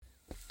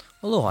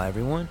Aloha,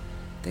 everyone.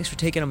 Thanks for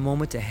taking a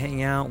moment to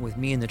hang out with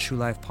me in the True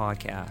Life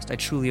Podcast. I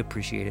truly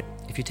appreciate it.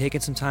 If you're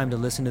taking some time to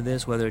listen to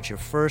this, whether it's your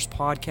first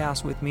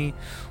podcast with me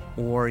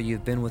or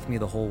you've been with me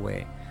the whole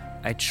way,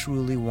 I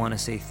truly want to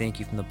say thank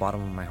you from the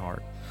bottom of my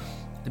heart.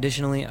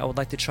 Additionally, I would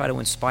like to try to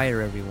inspire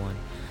everyone.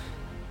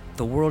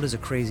 The world is a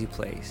crazy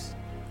place,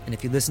 and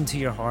if you listen to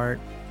your heart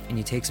and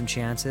you take some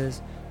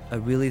chances, I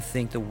really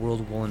think the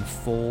world will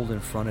unfold in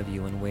front of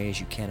you in ways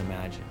you can't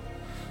imagine.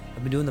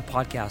 I've been doing the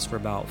podcast for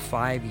about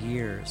 5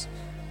 years.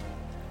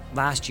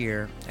 Last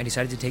year, I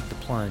decided to take the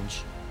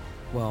plunge.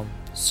 Well,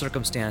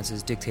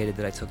 circumstances dictated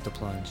that I took the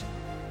plunge,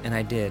 and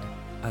I did.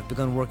 I've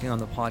begun working on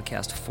the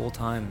podcast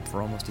full-time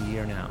for almost a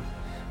year now,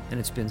 and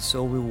it's been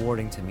so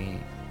rewarding to me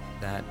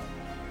that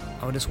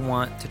I would just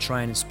want to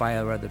try and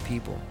inspire other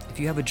people. If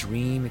you have a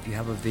dream, if you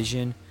have a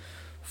vision,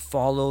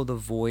 follow the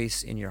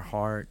voice in your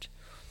heart,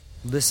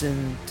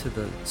 listen to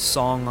the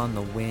song on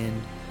the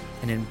wind,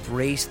 and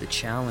embrace the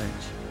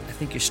challenge.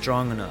 I think you're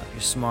strong enough,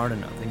 you're smart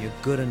enough, and you're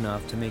good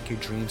enough to make your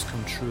dreams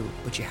come true,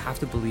 but you have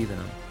to believe in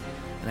them.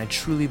 And I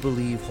truly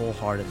believe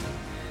wholeheartedly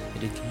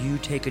that if you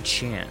take a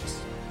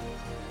chance,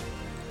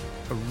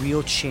 a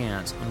real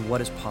chance on what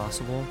is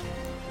possible,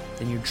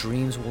 then your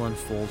dreams will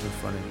unfold in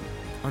front of you.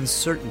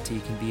 Uncertainty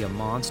can be a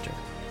monster.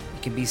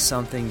 It can be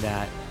something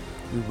that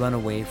we run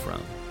away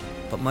from.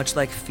 But much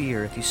like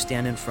fear, if you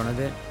stand in front of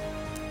it,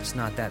 it's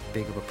not that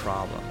big of a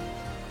problem.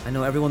 I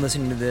know everyone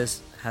listening to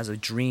this has a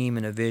dream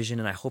and a vision,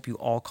 and I hope you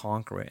all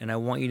conquer it. And I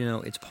want you to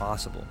know it's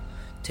possible.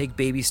 Take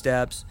baby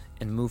steps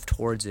and move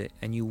towards it,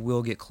 and you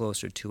will get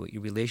closer to it.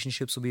 Your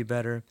relationships will be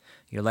better.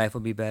 Your life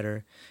will be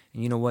better.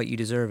 And you know what? You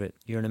deserve it.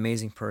 You're an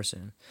amazing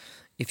person.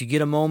 If you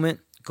get a moment,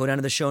 go down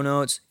to the show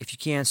notes. If you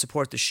can,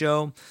 support the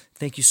show.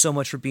 Thank you so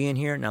much for being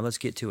here. Now let's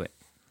get to it.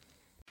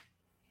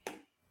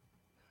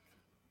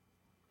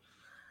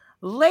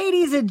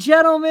 Ladies and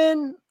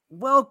gentlemen,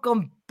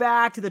 welcome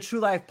back to the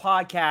True Life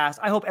Podcast.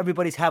 I hope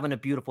everybody's having a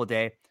beautiful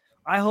day.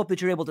 I hope that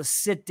you're able to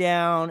sit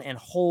down and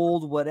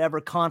hold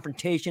whatever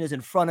confrontation is in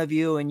front of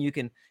you, and you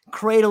can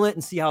cradle it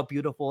and see how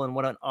beautiful and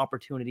what an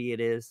opportunity it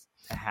is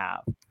to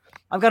have.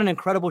 I've got an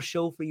incredible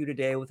show for you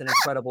today with an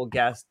incredible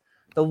guest,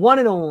 the one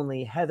and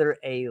only Heather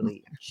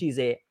Aley. She's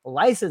a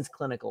licensed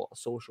clinical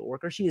social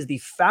worker. She is the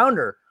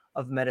founder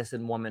of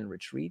Medicine Woman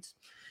Retreats.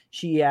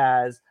 She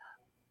has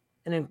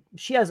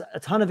a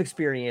ton of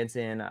experience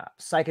in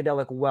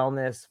psychedelic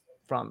wellness,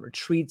 from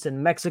retreats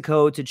in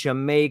Mexico to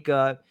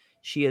Jamaica.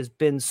 She has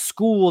been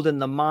schooled in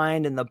the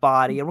mind and the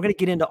body. And we're going to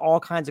get into all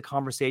kinds of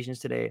conversations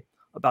today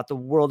about the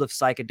world of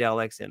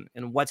psychedelics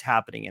and what's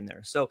happening in there.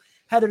 So,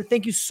 Heather,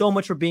 thank you so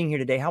much for being here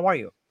today. How are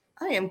you?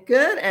 I am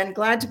good and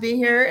glad to be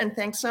here. And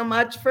thanks so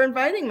much for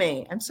inviting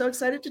me. I'm so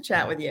excited to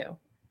chat with you.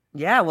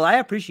 Yeah, well, I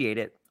appreciate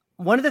it.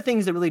 One of the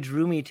things that really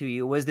drew me to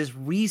you was this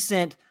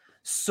recent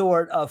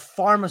sort of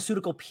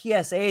pharmaceutical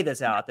PSA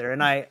that's out there.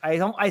 And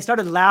I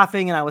started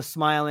laughing and I was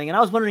smiling, and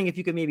I was wondering if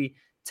you could maybe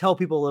tell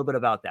people a little bit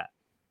about that.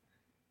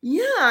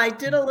 Yeah, I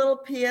did a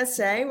little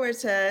PSA where it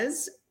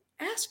says,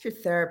 ask your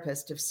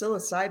therapist if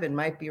psilocybin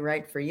might be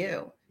right for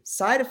you.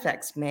 Side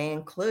effects may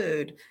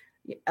include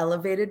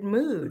elevated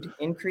mood,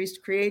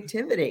 increased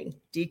creativity,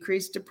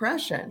 decreased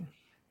depression.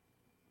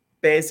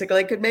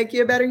 Basically, it could make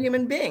you a better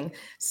human being.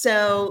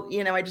 So,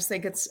 I just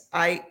think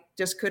I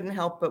just couldn't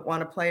help but want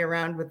to play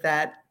around with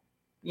that,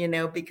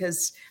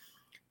 because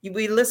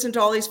we listen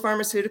to all these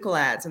pharmaceutical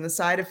ads and the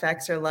side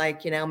effects are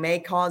like, may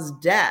cause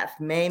death,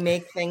 may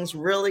make things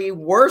really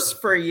worse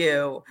for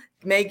you,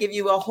 may give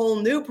you a whole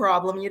new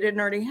problem you didn't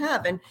already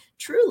have. And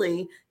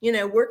truly,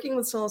 working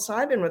with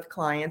psilocybin with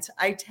clients,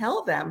 I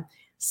tell them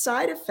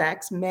side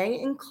effects may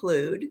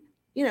include,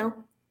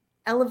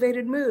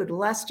 elevated mood,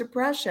 less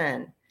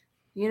depression,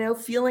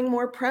 feeling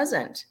more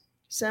present.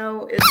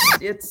 So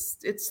it's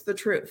the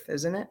truth,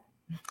 isn't it?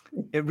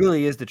 It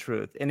really is the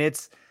truth. And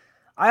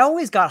I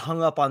always got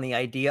hung up on the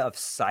idea of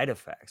side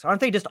effects. Aren't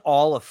they just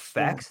all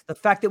effects? Yeah. The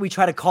fact that we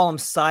try to call them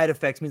side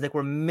effects means like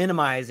we're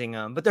minimizing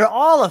them, but they're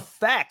all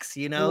effects,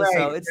 Right,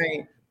 so it's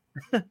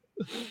right.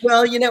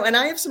 Well, and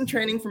I have some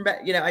training from,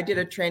 I did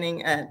a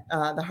training at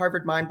the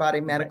Harvard Mind Body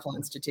Medical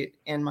Institute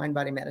in mind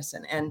body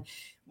medicine.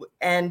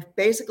 And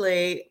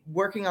basically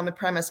working on the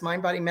premise,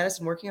 mind body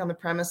medicine, working on the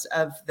premise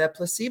of the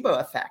placebo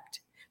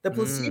effect. The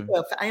placebo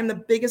effect. I am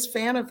the biggest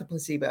fan of the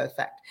placebo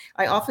effect.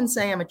 I often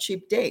say I'm a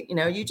cheap date.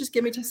 You just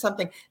give me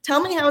something, tell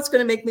me how it's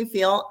going to make me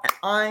feel, and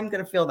I'm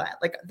going to feel that.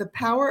 Like the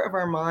power of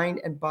our mind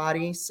and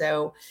body.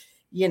 So,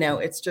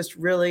 it's just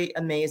really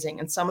amazing.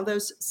 And some of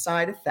those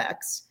side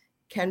effects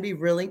can be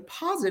really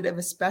positive,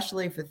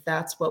 especially if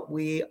that's what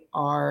we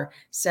are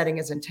setting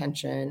as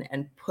intention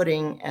and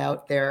putting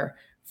out there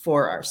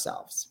for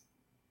ourselves.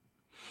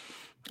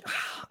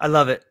 I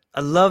love it.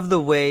 I love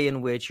the way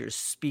in which you're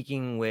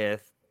speaking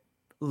with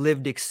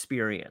lived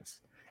experience.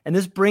 And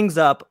this brings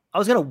up, I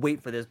was going to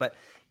wait for this, but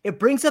it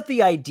brings up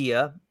the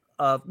idea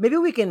of maybe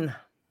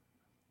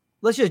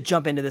let's just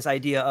jump into this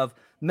idea of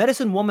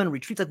Medicine Woman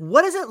Retreats. Like,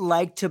 what is it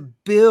like to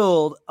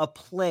build a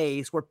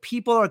place where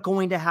people are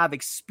going to have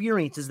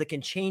experiences that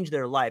can change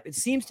their life? It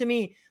seems to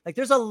me like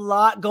there's a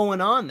lot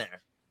going on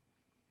there.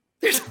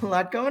 There's a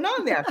lot going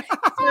on there.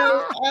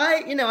 So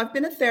I've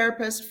been a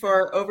therapist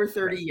for over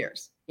 30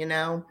 years,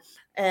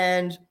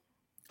 and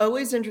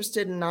always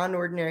interested in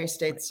non-ordinary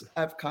states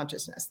of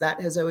consciousness.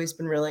 That has always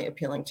been really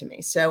appealing to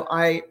me. So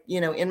I,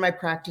 in my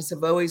practice,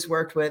 have always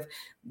worked with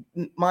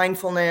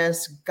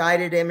mindfulness,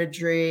 guided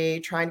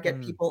imagery, trying to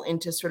get people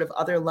into sort of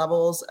other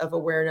levels of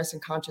awareness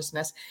and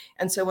consciousness.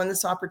 And so when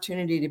this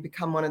opportunity to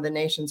become one of the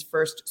nation's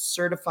first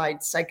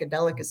certified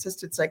psychedelic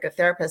assisted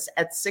psychotherapists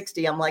at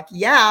 60, I'm like,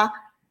 yeah,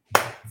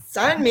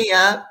 sign me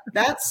up.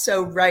 That's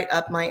so right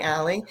up my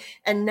alley.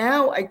 And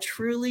now I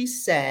truly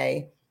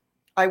say,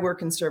 I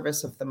work in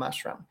service of the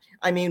mushroom.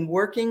 I mean,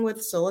 working with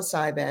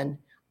psilocybin,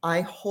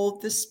 I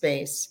hold the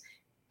space,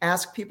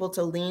 ask people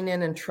to lean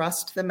in and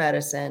trust the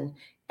medicine,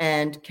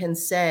 and can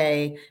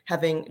say,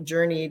 having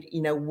journeyed,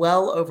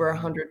 well over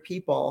 100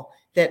 people,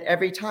 that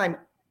every time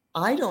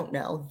I don't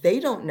know, they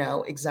don't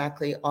know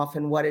exactly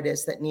often what it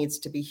is that needs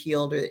to be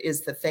healed or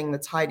is the thing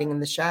that's hiding in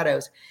the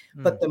shadows.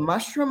 But the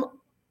mushroom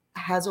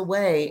has a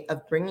way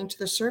of bringing to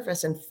the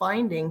surface and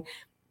finding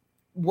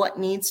what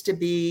needs to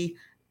be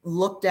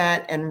looked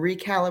at and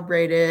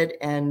recalibrated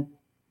and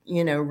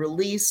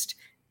released.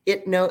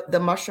 The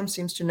mushroom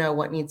seems to know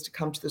what needs to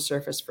come to the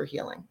surface for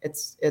healing.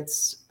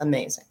 It's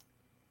amazing.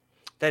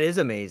 That is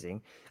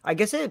amazing. I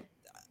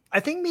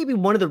think maybe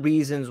one of the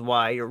reasons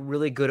why you're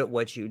really good at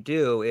what you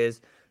do is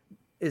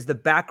the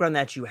background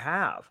that you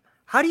have.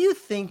 How do you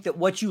think that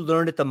what you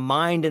learned at the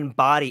Mind and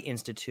Body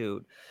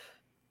Institute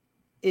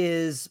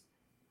is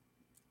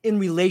in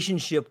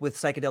relationship with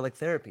psychedelic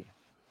therapy?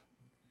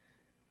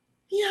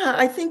 Yeah,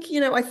 I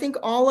think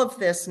all of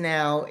this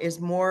now is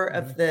more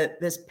of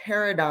this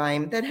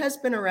paradigm that has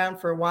been around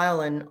for a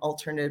while in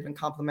alternative and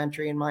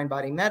complementary and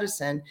mind-body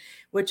medicine,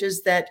 which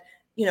is that,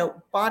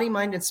 body,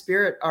 mind, and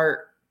spirit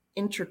are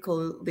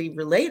intricately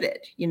related.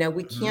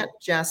 We can't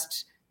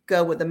just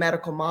go with the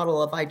medical model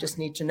of, I just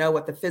need to know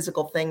what the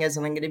physical thing is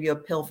and I'm going to give you a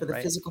pill for the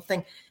physical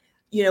thing.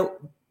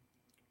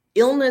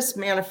 Illness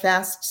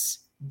manifests,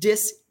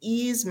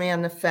 dis-ease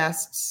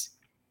manifests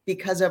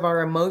because of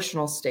our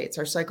emotional states,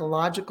 our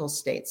psychological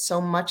states.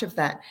 So much of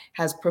that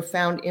has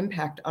profound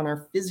impact on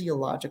our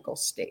physiological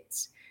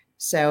states.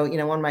 So,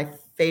 one of my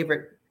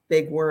favorite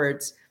big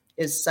words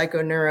is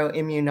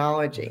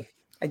psychoneuroimmunology.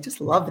 I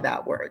just love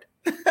that word.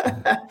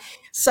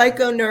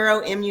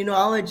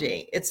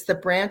 Psychoneuroimmunology. It's the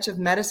branch of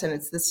medicine.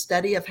 It's the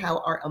study of how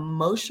our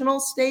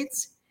emotional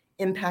states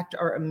impact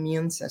our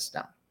immune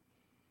system.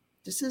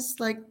 This is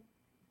the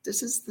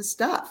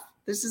stuff.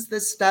 This is the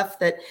stuff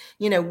that,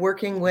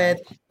 working with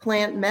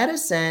plant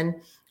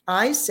medicine,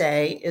 I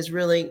say is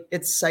really,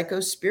 it's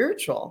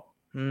psycho-spiritual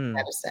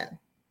medicine.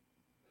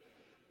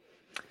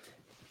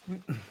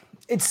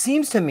 It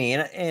seems to me,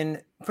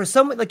 and for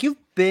someone like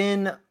you've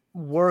been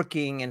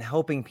working and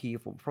helping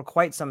people for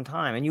quite some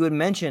time, and you had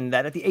mentioned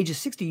that at the age of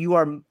 60, you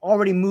are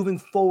already moving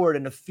forward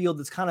in a field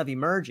that's kind of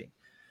emerging.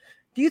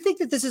 Do you think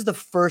that this is the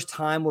first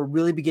time we're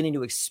really beginning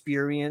to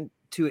experiment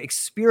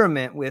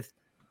with,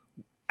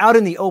 out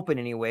in the open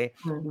anyway,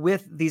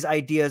 with these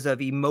ideas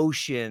of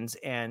emotions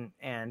and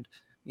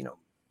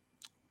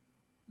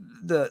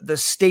the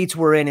states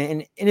we're in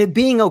and it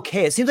being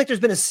okay? It seems like there's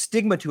been a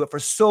stigma to it for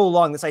so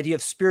long, this idea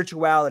of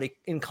spirituality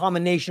in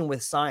combination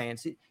with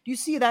science. Do you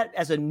see that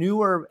as a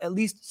newer, at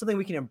least something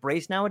we can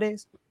embrace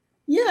nowadays?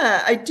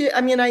 Yeah, I do.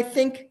 I mean, I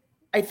think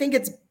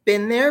it's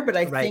been there, but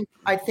I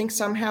think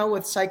somehow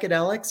with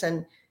psychedelics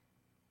and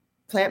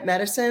plant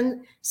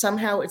medicine,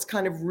 somehow it's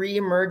kind of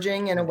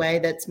re-emerging in a way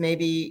that's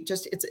maybe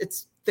just,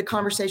 it's the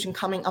conversation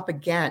coming up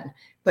again,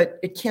 but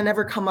it can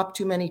never come up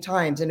too many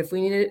times. And if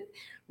we need it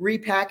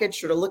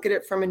repackaged or to look at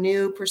it from a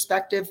new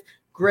perspective,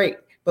 great.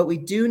 But we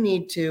do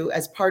need to,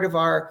 as part of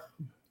our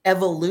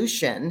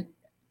evolution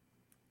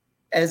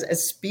as a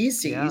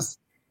species,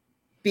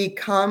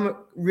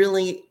 become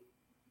really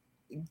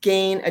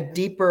gain a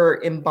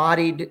deeper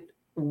embodied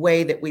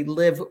way that we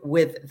live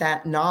with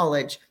that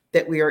knowledge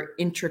that we are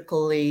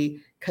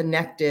intricately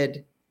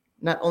connected,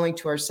 not only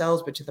to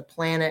ourselves, but to the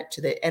planet,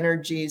 to the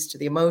energies, to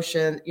the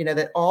emotion,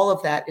 that all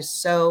of that is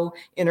so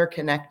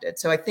interconnected.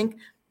 So I think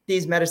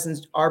these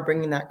medicines are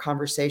bringing that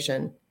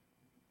conversation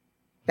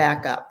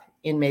back up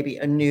in maybe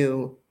a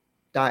new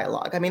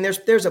dialogue. I mean,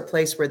 there's a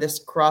place where this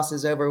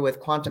crosses over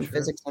with quantum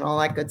physics and all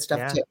that good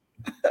stuff too.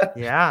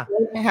 Yeah.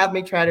 Have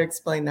me try to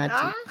explain that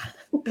to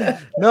you.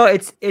 No,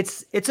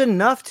 it's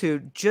enough to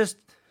just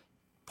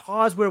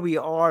pause where we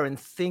are and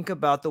think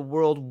about the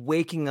world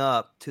waking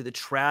up to the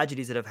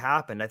tragedies that have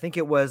happened. I think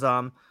it was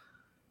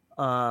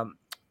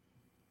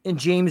in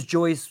James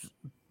Joyce's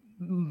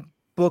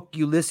book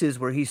Ulysses,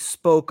 where he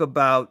spoke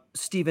about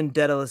Stephen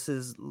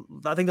Daedalus',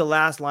 I think the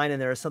last line in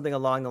there is something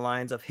along the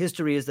lines of,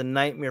 history is the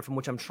nightmare from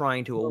which I'm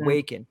trying to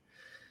awaken.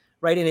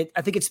 Right. And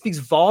I think it speaks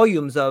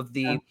volumes of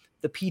the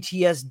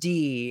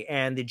PTSD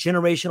and the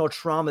generational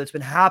trauma that's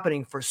been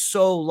happening for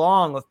so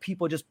long, of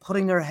people just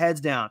putting their heads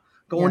down,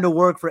 going to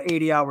work for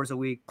 80 hours a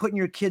week, putting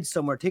your kids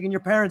somewhere, taking your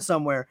parents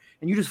somewhere,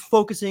 and you're just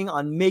focusing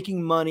on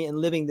making money and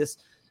living this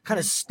kind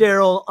of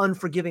sterile,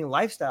 unforgiving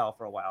lifestyle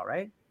for a while,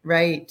 right?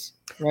 Right.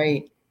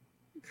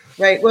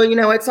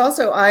 Well, it's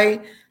also, I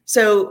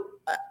So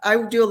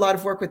I do a lot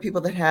of work with people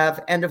that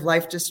have end of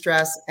life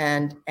distress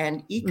and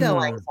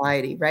eco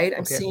anxiety, right?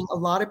 I'm seeing a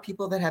lot of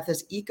people that have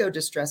this eco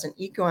distress and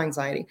eco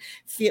anxiety,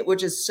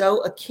 which is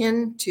so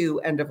akin to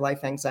end of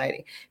life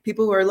anxiety.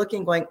 People who are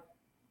looking, going,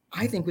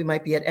 I think we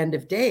might be at end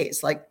of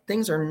days. Like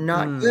things are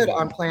not good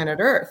on planet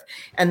Earth.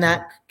 And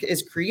that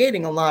is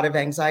creating a lot of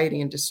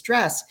anxiety and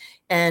distress.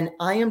 And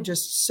I am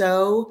just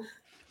so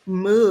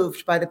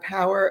moved by the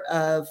power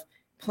of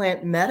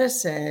plant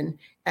medicine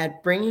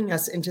at bringing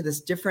us into this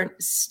different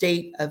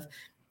state of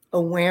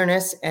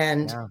awareness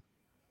and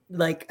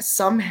like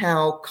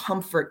somehow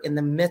comfort in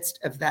the midst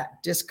of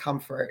that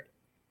discomfort,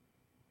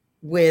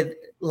 with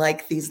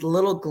like these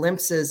little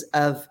glimpses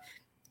of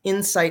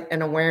insight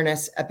and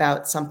awareness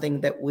about something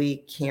that we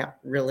can't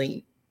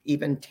really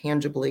even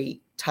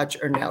tangibly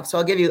touch or know. So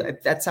I'll give you,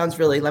 that sounds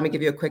really, let me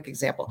give you a quick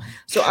example.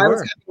 So I was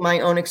having my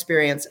own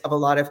experience of a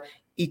lot of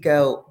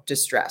eco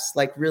distress,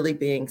 like really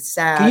being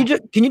sad.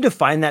 Can you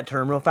define that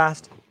term real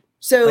fast?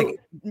 So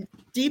like,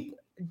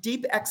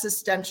 deep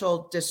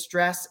existential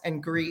distress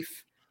and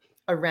grief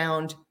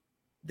around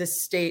the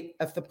state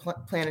of the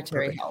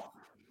planetary health.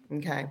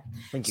 Okay.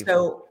 Thank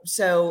you.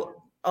 So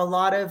a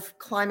lot of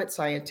climate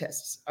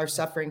scientists are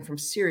suffering from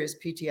serious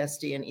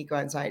PTSD and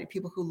eco-anxiety.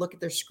 People who look at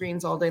their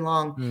screens all day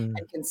long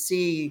and can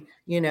see,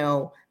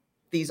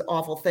 these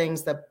awful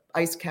things, the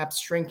ice caps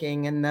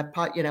shrinking and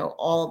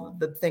all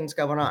the things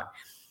going on.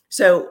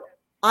 So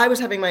I was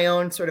having my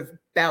own sort of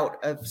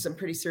bout of some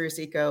pretty serious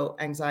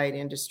eco-anxiety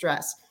and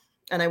distress.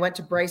 And I went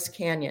to Bryce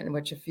Canyon,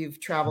 which if you've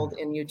traveled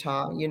in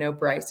Utah,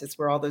 Bryce, it's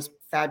where all those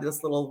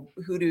fabulous little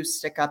hoodoos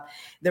stick up.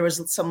 There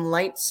was some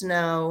light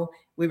snow.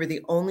 We were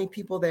the only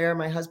people there.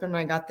 My husband and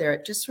I got there.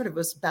 It just sort of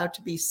was about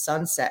to be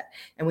sunset.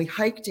 And we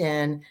hiked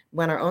in,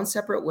 went our own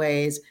separate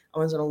ways. I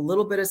was in a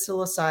little bit of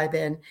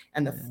psilocybin,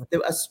 and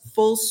a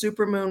full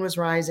supermoon was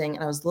rising.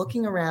 And I was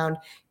looking around.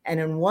 And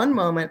in one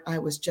moment, I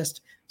was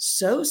just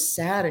so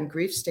sad and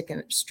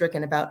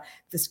grief-stricken about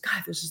this.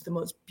 God, this is the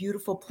most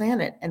beautiful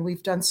planet. And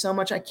we've done so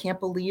much. I can't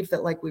believe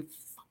that we've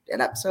fucked it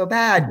up so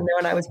bad.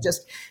 And I was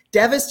just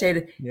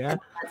devastated. Yeah. And at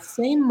that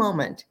same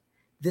moment,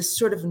 this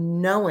sort of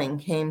knowing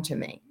came to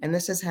me. And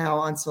this is how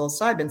on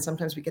psilocybin,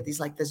 sometimes we get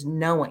these like this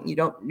knowing. You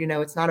don't,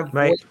 it's not a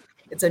voice,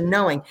 it's a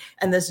knowing.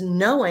 And this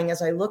knowing,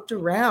 as I looked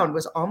around,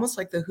 was almost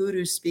like the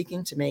hoodoo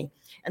speaking to me.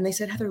 And they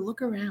said, Heather,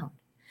 look around.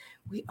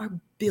 We are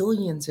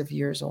billions of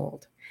years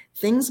old.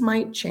 Things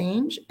might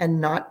change and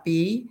not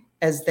be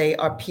as they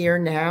appear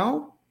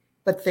now,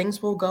 but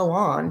things will go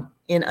on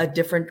in a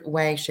different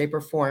way, shape,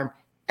 or form.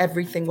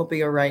 Everything will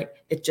be all right.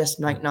 It just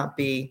might not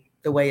be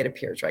the way it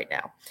appears right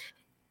now.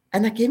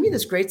 And that gave me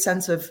this great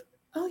sense of,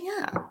 oh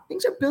yeah,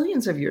 things are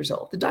billions of years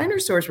old. The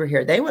dinosaurs were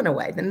here. They went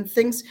away. Then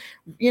things,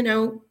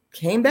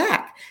 came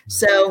back.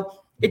 So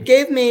it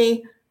gave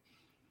me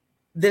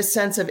this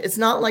sense of, it's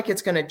not like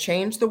it's going to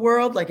change the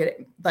world.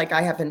 Like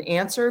I have an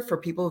answer for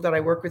people that I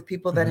work with,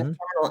 people that have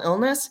terminal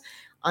illness.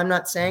 I'm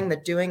not saying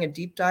that doing a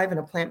deep dive in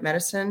a plant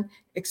medicine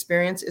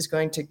experience is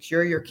going to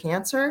cure your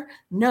cancer.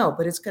 No,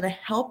 but it's going to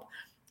help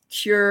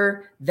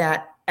cure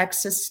that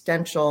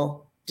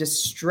existential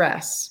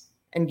distress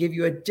and give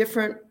you a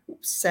different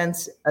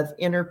sense of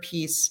inner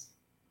peace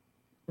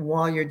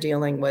while you're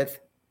dealing with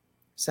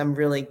some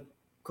really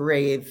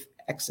grave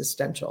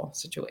existential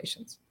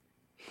situations.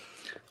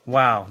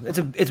 Wow.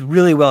 It's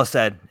really well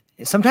said.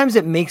 Sometimes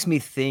it makes me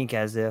think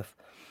as if,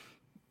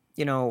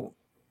 it's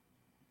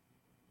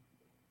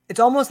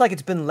almost like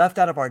it's been left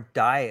out of our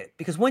diet,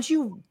 because once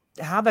you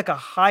have like a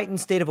heightened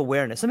state of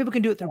awareness, some people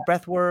can do it through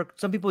breath work.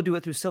 Some people do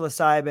it through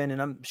psilocybin.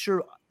 And I'm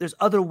sure there's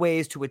other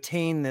ways to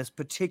attain this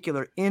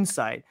particular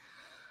insight.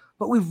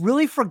 But we've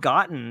really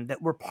forgotten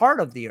that we're part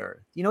of the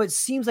earth. It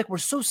seems like we're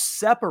so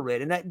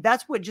separate, and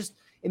that's what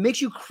it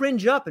makes you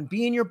cringe up and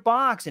be in your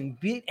box and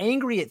be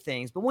angry at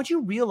things. But once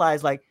you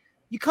realize, like,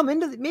 you come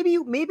into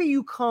maybe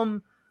you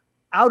come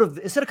out of,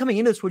 instead of coming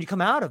into this world, you come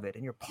out of it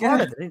and you're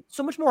part of it. It's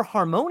so much more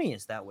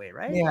harmonious that way,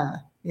 right?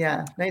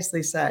 Yeah.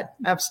 Nicely said.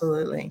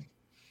 Absolutely.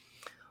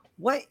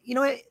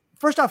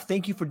 First off,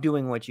 thank you for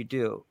doing what you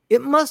do.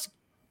 It must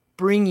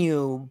bring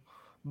you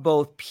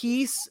both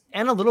peace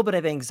and a little bit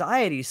of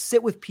anxiety,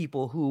 sit with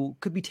people who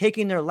could be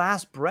taking their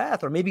last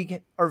breath, or maybe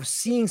are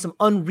seeing some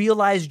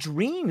unrealized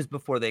dreams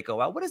before they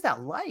go out. What is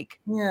that like?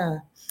 Yeah.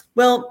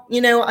 Well,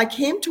 I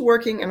came to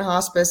working in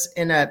hospice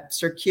in a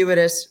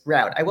circuitous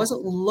route. I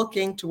wasn't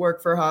looking to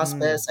work for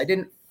hospice. I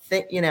didn't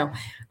think,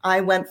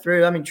 I went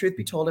through, truth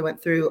be told, I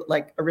went through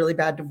like a really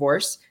bad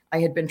divorce. I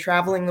had been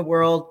traveling the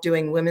world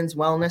doing women's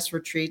wellness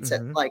retreats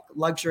at like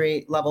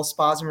luxury level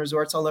spas and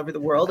resorts all over the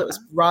world. It was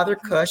rather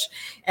cush.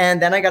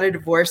 And then I got a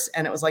divorce,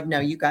 and it was like,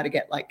 no, you got to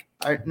get like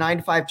a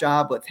 9-to-5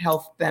 job with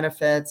health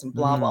benefits and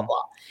blah, blah,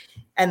 blah.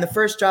 And the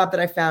first job that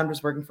I found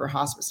was working for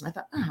hospice. And I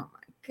thought, oh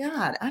my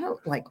God, I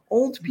don't like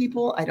old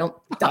people. I don't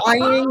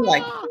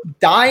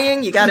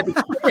dying. You got to be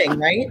kidding,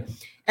 right?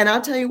 And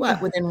I'll tell you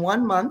what, within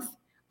 1 month,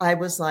 I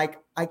was like,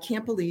 I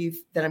can't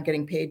believe that I'm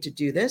getting paid to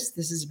do this.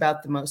 This is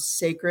about the most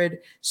sacred,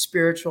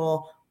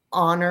 spiritual,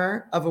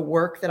 honor of a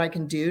work that I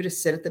can do to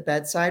sit at the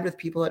bedside with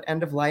people at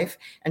end of life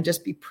and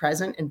just be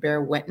present and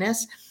bear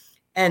witness.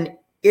 And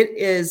it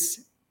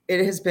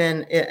has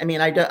been, I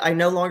mean, I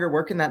no longer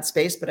work in that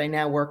space, but I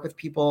now work with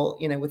people,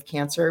 with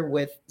cancer,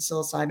 with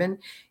psilocybin.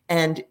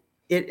 And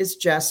it is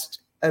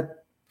just a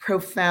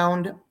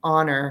profound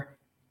honor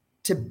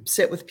to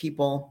sit with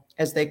people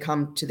as they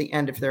come to the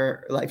end of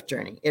their life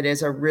journey. It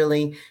is a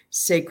really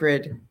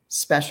sacred,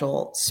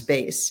 special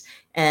space.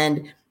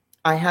 And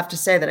I have to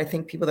say that I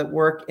think people that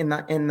work in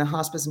the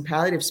hospice and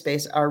palliative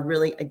space are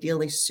really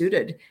ideally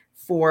suited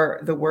for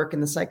the work in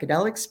the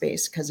psychedelic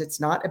space, because it's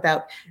not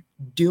about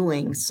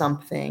doing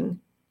something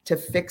to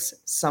fix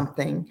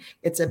something.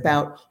 It's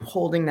about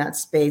holding that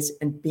space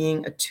and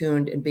being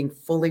attuned and being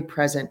fully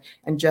present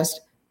and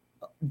just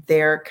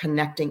there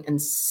connecting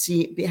and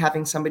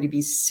having somebody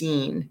be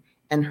seen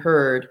and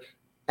heard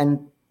and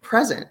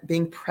present,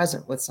 being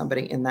present with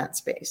somebody in that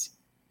space.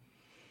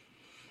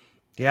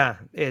 Yeah,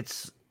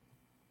 it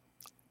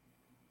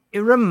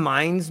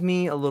reminds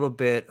me a little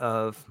bit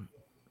of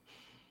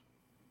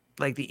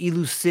like the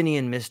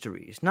Eleusinian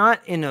mysteries, not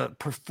in a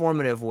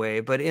performative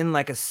way, but in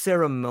like a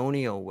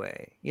ceremonial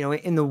way.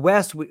 In the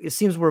West, it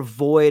seems we're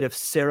void of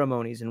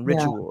ceremonies and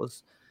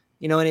rituals,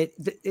 and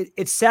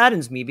it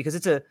saddens me because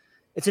it's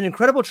an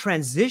incredible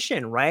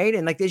transition, right?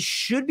 And like they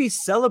should be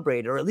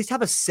celebrated, or at least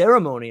have a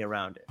ceremony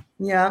around it.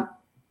 Yeah,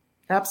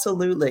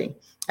 absolutely.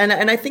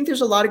 And I think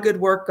there's a lot of good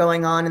work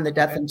going on in the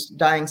death and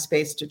dying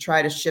space to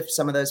try to shift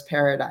some of those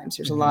paradigms.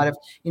 There's a lot of,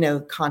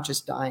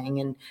 conscious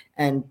dying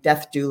and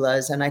death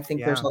doulas. And I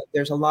think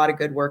there's a lot of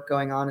good work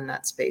going on in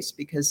that space,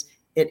 because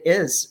it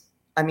is,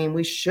 I mean,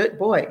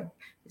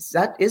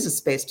 that is a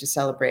space to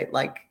celebrate,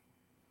 like,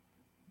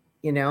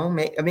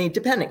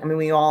 depending. I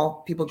mean,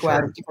 people go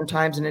out at different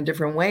times and in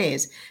different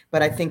ways,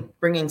 but I think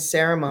bringing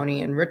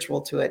ceremony and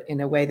ritual to it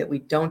in a way that we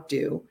don't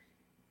do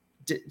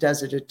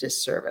does it a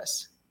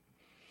disservice.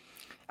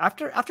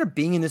 After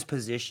being in this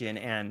position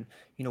and,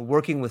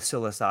 working with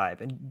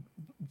psilocybin,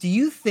 do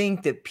you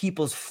think that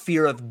people's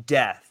fear of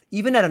death,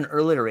 even at an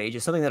earlier age,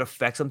 is something that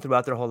affects them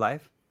throughout their whole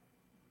life?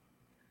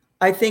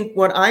 I think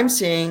what I'm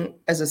seeing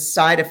as a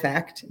side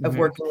effect of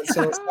working with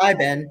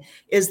psilocybin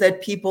is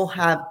that people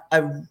have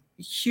a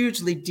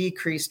hugely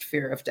decreased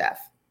fear of death.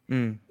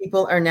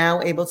 People are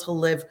now able to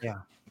live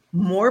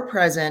more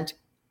present,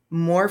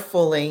 more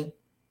fully,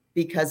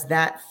 because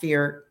that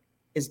fear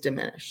is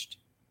diminished.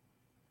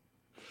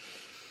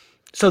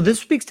 So this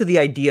speaks to the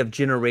idea of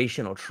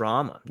generational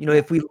trauma.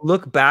 If we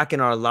look back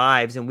in our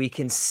lives and we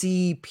can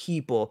see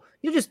people,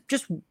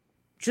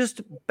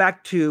 just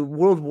back to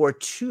World War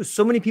II,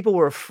 so many people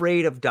were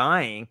afraid of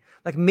dying.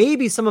 Like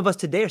maybe some of us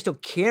today are still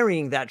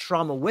carrying that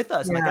trauma with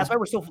us. Like that's why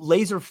we're so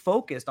laser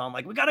focused on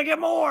like, we got to get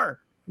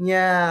more.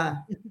 Yeah.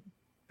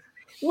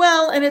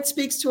 Well, and it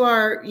speaks to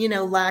our,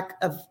 lack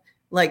of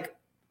like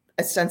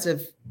a sense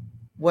of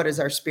what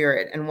is our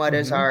spirit and what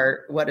is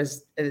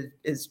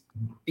is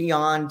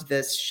beyond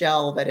this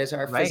shell that is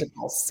our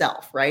physical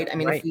self, right? I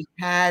mean, if we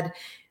had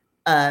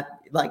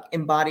like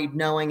embodied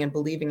knowing and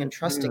believing and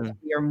trusting that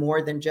we are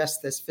more than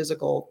just this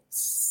physical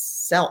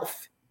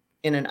self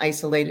in an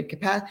isolated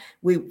capacity,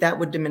 that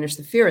would diminish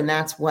the fear. And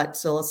that's what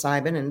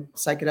psilocybin and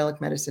psychedelic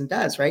medicine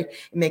does, right?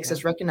 It makes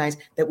us recognize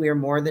that we are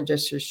more than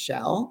just a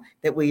shell,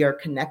 that we are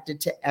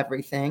connected to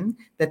everything,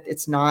 that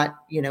it's not,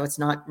 it's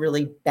not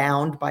really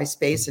bound by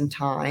space and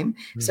time.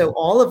 So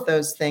all of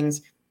those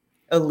things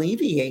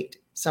alleviate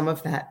some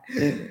of that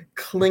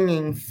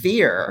clinging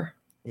fear.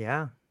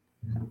 Yeah.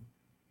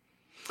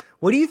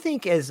 What do you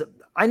think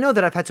I know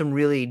that I've had some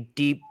really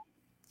deep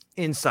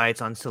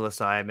insights on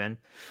psilocybin.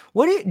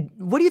 What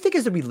do you think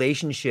is the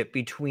relationship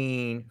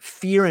between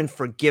fear and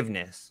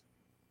forgiveness?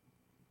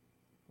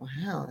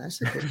 Wow,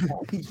 that's a good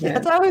question.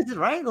 That's always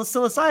right. Well,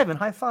 psilocybin,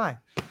 high five.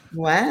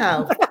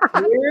 Wow,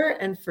 fear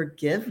and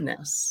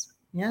forgiveness.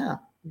 Yeah,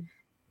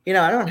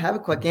 I don't have a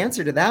quick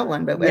answer to that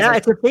one, but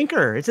it's a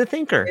thinker. It's a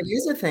thinker. It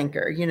is a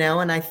thinker,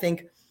 and I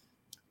think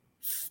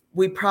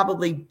we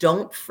probably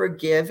don't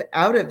forgive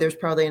there's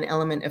probably an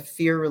element of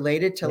fear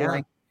related to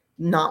like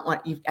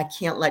I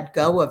can't let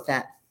go of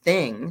that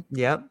thing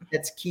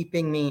that's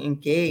keeping me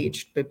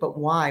engaged. But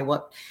why?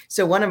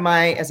 So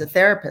as a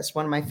therapist,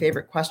 one of my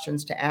favorite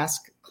questions to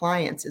ask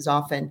clients is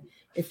often,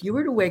 if you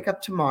were to wake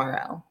up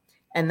tomorrow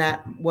and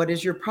that what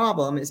is your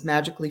problem is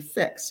magically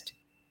fixed,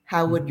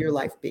 how would your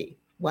life be?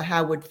 Well,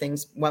 how would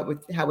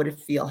it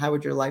feel? How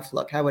would your life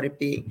look? How would it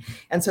be?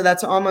 And so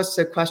that's almost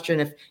a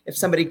question. If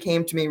somebody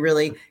came to me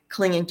really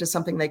clinging to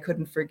something they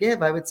couldn't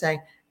forgive, I would say,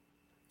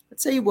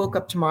 let's say you woke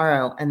up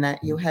tomorrow and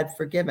that you had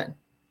forgiven.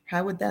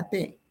 How would that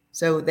be?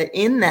 So that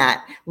in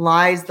that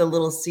lies the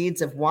little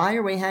seeds of why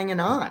are we hanging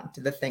on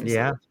to the things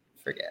that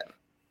we forgive?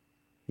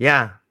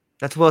 Yeah.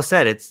 That's well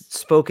said. It's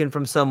spoken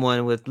from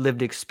someone with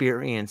lived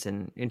experience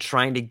and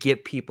trying to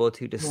get people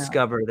to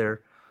discover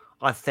their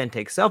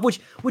authentic self, which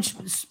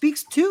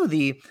speaks to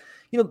the,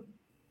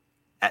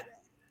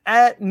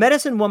 at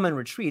Medicine Woman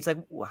Retreats, like,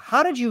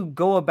 how did you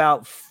go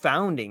about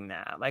founding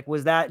that? Like,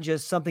 was that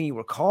just something you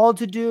were called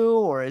to do,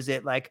 or is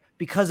it like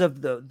because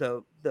of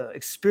the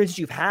experiences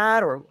you've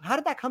had, or how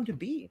did that come to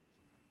be?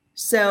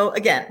 So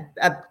again,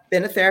 I've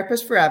been a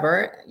therapist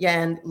forever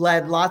and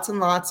led lots and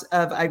lots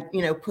of, I,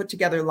 put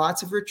together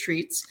lots of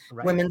retreats,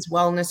 Right. women's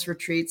wellness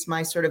retreats.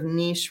 My sort of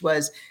niche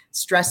was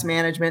stress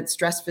management,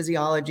 stress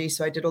physiology.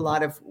 So I did a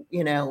lot of,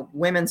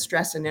 women's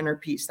stress and inner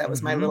peace. That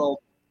was my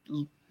little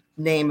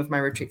name of my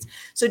retreats.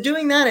 So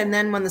doing that. And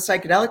then when the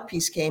psychedelic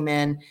piece came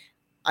in,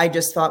 I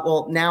just thought,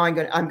 well, now I'm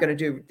going to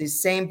do these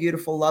same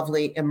beautiful,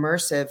 lovely,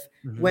 immersive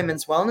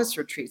women's wellness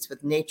retreats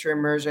with nature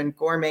immersion,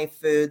 gourmet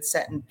food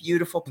set in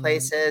beautiful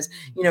places,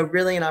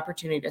 really an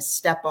opportunity to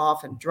step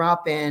off and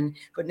drop in.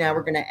 But now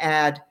we're going to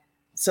add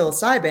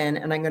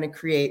psilocybin, and I'm going to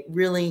create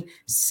really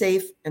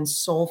safe and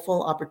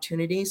soulful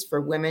opportunities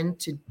for women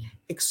to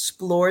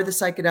explore the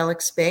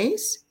psychedelic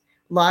space.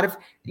 A lot of,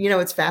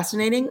 it's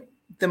fascinating.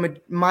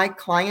 My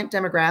client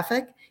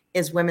demographic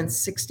is women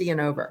 60 and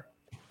over.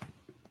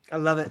 I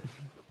love it.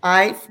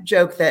 I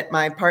joke that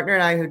my partner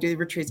and I who do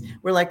retreats,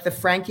 we're like the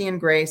Frankie and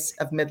Grace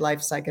of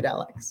midlife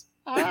psychedelics.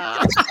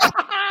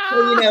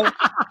 So,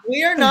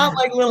 we are not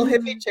like little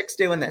hippie chicks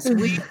doing this.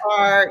 We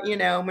are,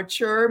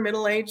 mature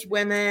middle-aged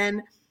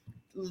women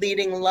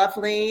leading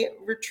lovely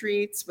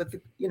retreats with,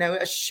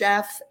 a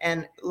chef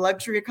and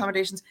luxury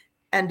accommodations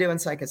and doing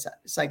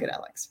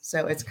psychedelics.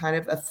 So it's kind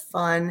of a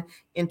fun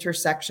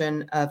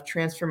intersection of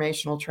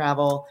transformational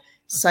travel,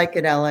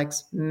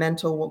 psychedelics,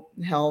 mental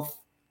health,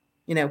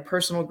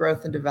 personal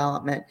growth and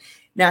development.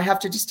 Now I have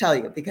to just tell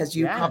you, because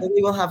you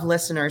probably will have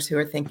listeners who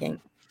are thinking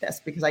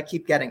this, because I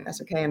keep getting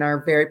this, okay, in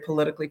our very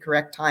politically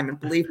correct time. And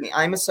believe me,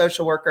 I'm a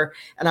social worker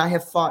and I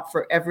have fought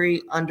for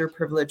every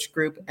underprivileged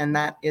group, and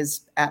that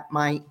is at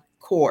my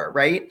core,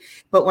 right?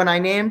 But when I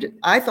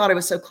thought it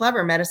was so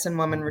clever, Medicine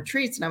Woman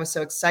Retreats, and I was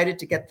so excited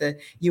to get the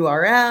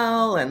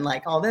URL and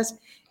like all this.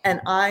 And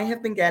I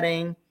have been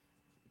getting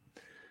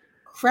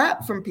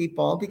crap from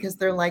people because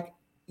they're like,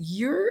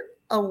 you're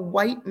a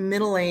white,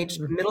 middle-aged,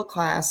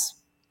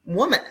 middle-class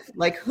woman.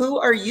 Like, who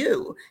are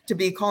you to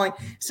be calling?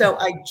 So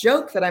I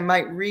joke that I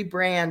might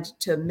rebrand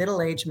to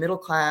middle-aged,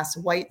 middle-class,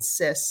 white,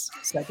 cis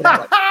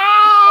psychedelic.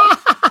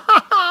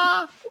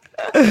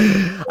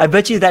 I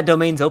bet you that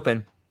domain's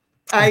open.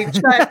 I'm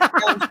sure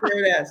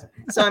it is.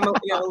 So I'm a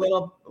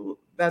little,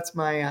 that's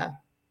my,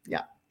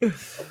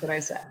 what can I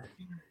say?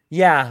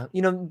 Yeah.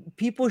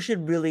 People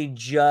should really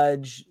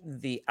judge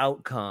the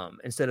outcome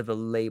instead of the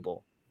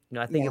label.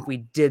 I think if we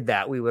did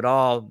that, we would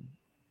all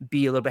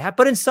be a little bit happy.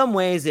 But in some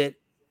ways, it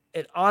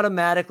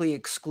automatically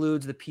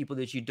excludes the people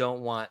that you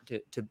don't want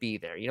to be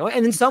there,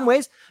 and in some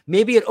ways,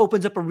 maybe it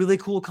opens up a really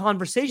cool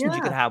conversation that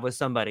you could have with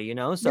somebody,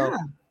 so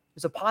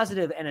there's a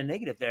positive and a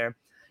negative there.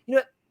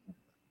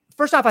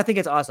 First off, I think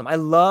it's awesome. I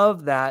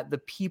love that the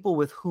people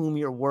with whom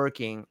you're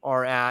working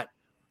are at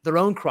their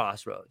own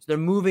crossroads. They're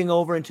moving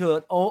over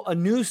into a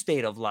new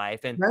state of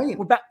life. And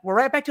we're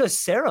right back to a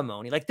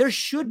ceremony. Like, there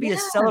should be a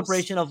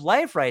celebration of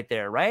life right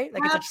there, right?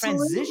 Like, it's a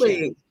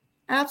transition.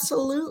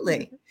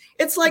 Absolutely.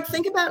 It's like,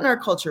 think about in our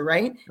culture,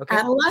 right? Okay.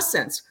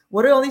 Adolescence.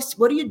 What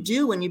do you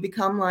do when you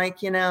become like,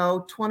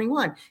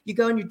 21? You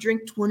go and you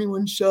drink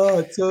 21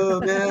 shots. Oh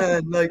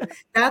man. Like,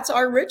 that's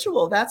our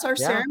ritual. That's our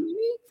ceremony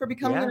for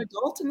becoming an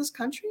adult in this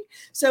country.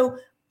 So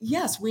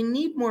yes, we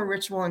need more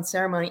ritual and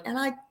ceremony. And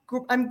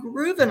I'm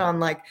grooving on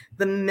like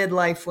the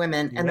midlife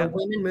women and the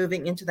women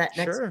moving into that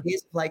next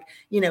phase of like,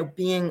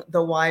 being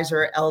the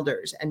wiser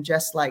elders and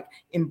just like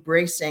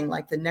embracing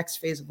like the next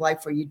phase of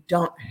life where you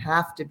don't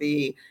have to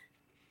be,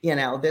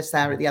 this,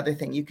 that, or the other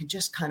thing. You can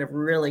just kind of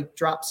really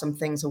drop some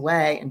things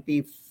away and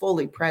be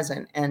fully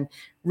present and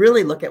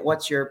really look at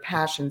what's your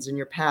passions and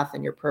your path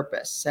and your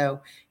purpose.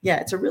 So yeah,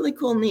 it's a really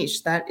cool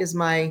niche. That's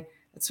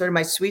sort of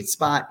my sweet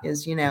spot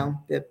is,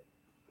 the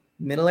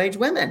middle-aged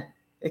women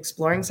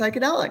exploring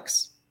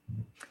psychedelics.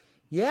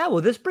 Yeah,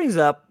 well, this brings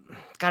up,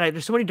 God,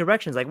 there's so many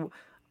directions. Like,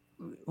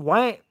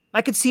 why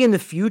I could see in the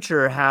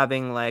future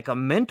having like a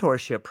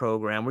mentorship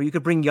program where you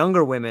could bring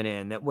younger women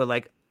in that were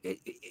like,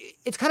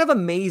 it's kind of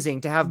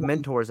amazing to have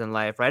mentors in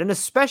life, right? And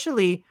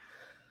especially,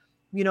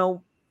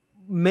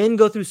 men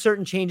go through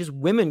certain changes,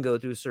 women go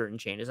through certain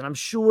changes. And I'm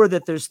sure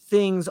that there's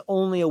things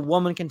only a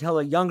woman can tell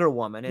a younger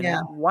woman. And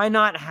why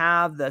not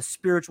have the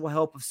spiritual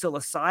help of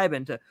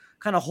psilocybin to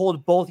kind of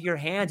hold both your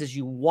hands as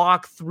you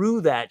walk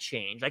through that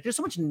change? Like, there's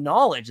so much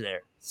knowledge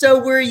there. So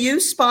were you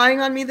spying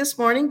on me this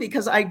morning?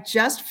 Because I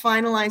just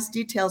finalized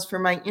details for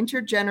my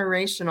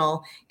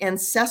intergenerational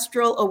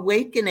ancestral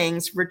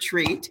awakenings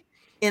retreat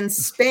in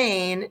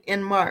Spain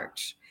in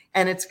March.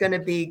 And it's going to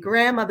be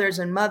grandmothers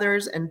and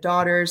mothers and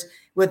daughters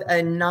with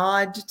a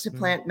nod to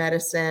plant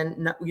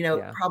medicine,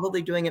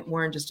 probably doing it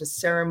more in just a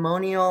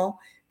ceremonial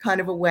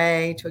kind of a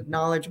way to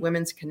acknowledge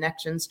women's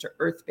connections to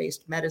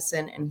earth-based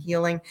medicine and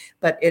healing.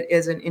 But it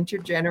is an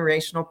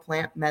intergenerational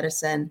plant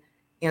medicine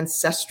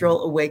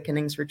ancestral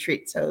awakenings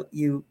retreat. So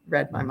you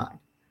read my mind.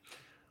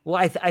 Well,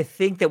 I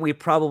think that we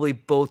probably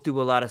both do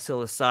a lot of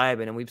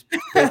psilocybin, and we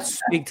both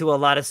speak to a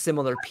lot of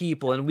similar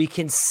people, and we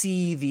can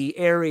see the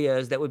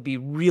areas that would be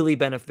really Yeah,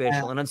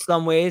 beneficial. And in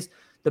some ways,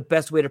 the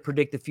best way to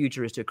predict the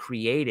future is to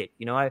create it.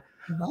 You know, I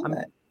love I'm,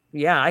 it.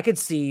 yeah, I could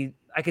see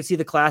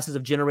the classes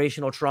of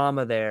generational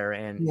trauma there,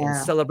 and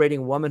Yeah.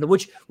 celebrating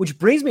womanhood, which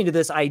brings me to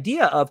this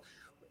idea of,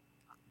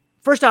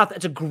 first off,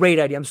 it's a great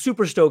idea. I'm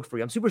super stoked for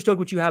you. I'm super stoked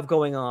what you have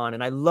going on.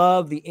 And I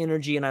love the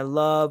energy, and I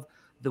love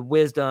the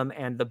wisdom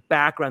and the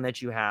background that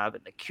you have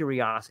and the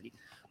curiosity.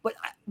 But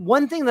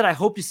one thing that I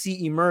hope to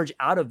see emerge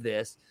out of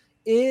this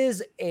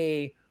is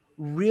a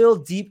real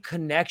deep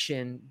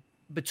connection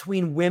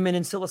between women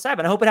and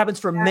psilocybin. I hope it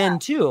happens for men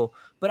too.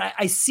 But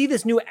I see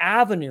this new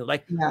avenue.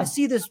 Like, I Yeah.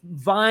 see this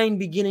vine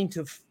beginning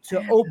to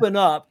Yeah. open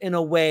up in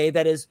a way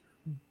that is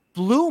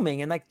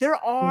blooming. And like, there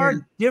Yeah.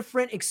 are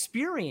different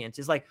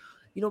experiences. Like,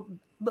 you know,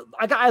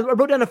 I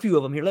wrote down a few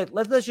of them here.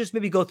 Let's just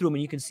maybe go through them,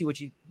 and you can see what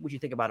you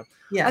think about them.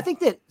 Yeah. I think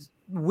that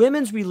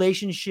women's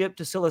relationship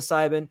to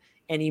psilocybin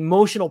and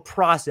emotional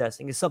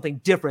processing is something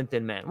different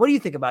than men. What do you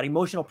think about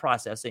emotional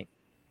processing?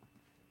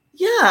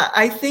 Yeah,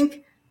 I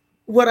think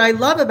what I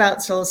love about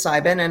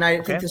psilocybin, and I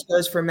Okay. think this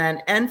goes for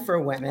men and for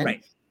women,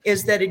 Right.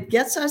 is that it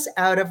gets us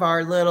out of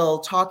our little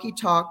talky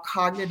talk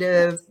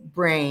cognitive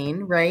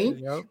brain, right?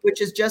 Yep.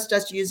 Which is just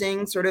us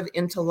using sort of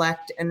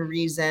intellect and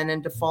reason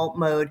and default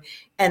mode.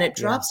 And it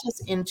drops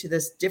us into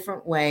this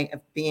different way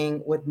of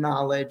being with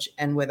knowledge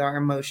and with our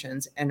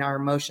emotions, and our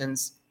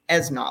emotions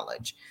as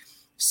knowledge.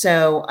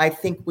 So I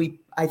think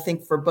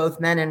for both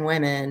men and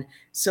women,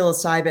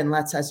 psilocybin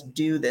lets us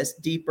do this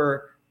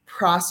deeper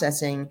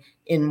processing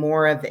in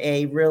more of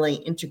a really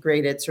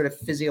integrated sort of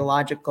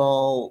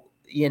physiological,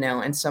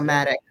 and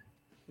somatic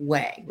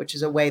way, which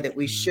is a way that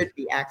we should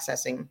be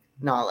accessing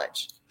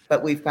knowledge.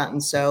 But we've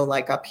gotten so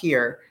like up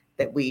here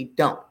that we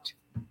don't.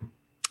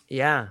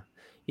 Yeah.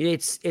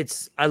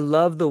 I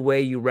love the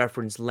way you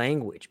reference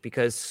language,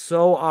 because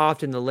so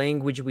often the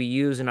language we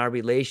use in our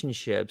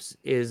relationships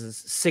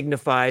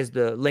signifies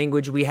the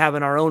language we have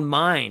in our own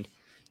mind,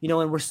 and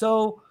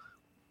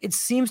it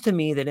seems to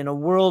me that in a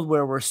world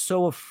where we're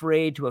so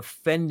afraid to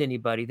offend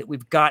anybody, that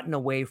we've gotten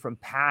away from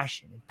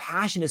passion. And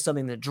passion is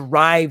something that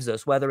drives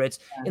us, whether it's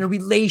in a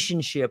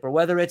relationship or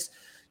whether it's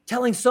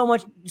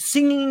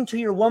singing to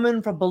your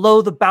woman from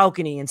below the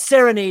balcony and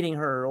serenading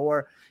her,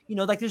 or,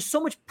 like, there's so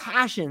much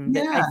passion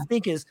that I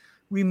think is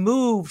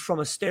removed from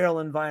a sterile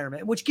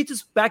environment, which gets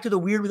us back to the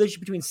weird relationship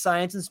between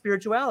science and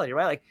spirituality,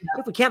 right? Like,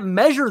 if we can't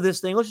measure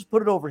this thing, let's just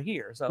put it over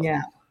here. So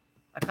Yeah.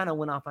 I kind of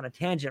went off on a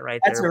tangent right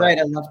That's there. That's all right.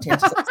 I love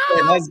tangents.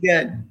 That's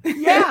good.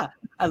 Yeah,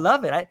 I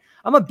love it.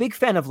 I'm a big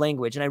fan of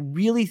language, and I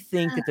really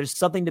think that there's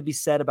something to be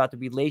said about the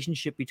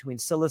relationship between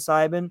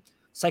psilocybin,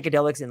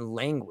 psychedelics, and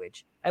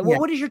language.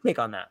 What is your take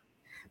on that?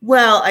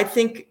 Well, I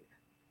think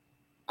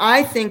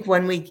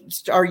when we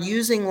are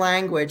using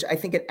language, I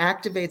think it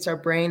activates our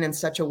brain in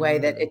such a way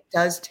that it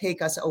does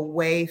take us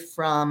away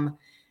from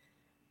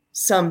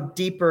some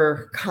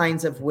deeper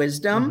kinds of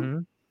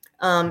wisdom.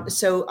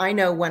 So I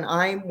know when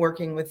I'm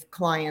working with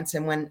clients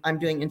and when I'm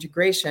doing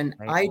integration,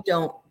 I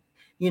don't,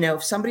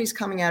 if somebody's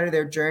coming out of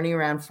their journey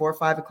around 4 or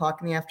 5 o'clock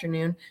in the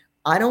afternoon,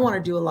 I don't want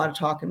to do a lot of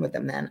talking with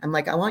them then. I'm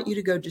like, I want you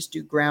to go just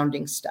do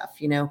grounding stuff,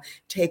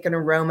 take an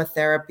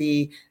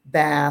aromatherapy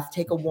bath,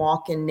 take a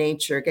walk in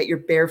nature, get your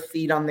bare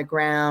feet on the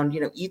ground,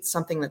 eat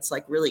something that's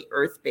like really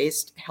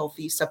earth-based,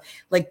 healthy stuff,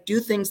 like do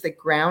things that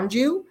ground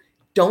you.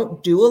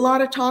 Don't do a lot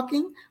of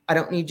talking. I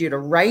don't need you to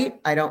write.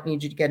 I don't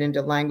need you to get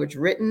into language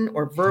written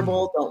or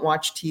verbal. Don't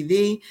watch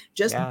TV.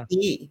 Just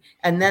be.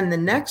 And then the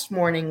next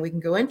morning we can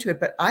go into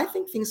it. But I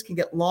think things can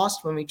get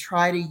lost when we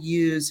try to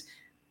use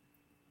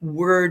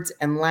words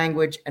and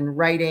language and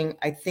writing.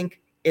 I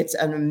think it's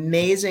an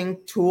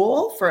amazing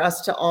tool for us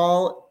to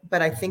all,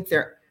 but I think there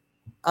are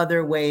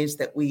other ways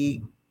that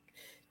we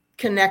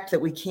connect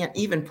that we can't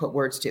even put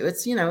words to.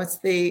 It's, it's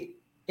the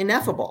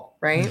ineffable,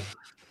 right?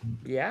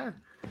 Yeah.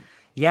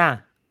 Yeah,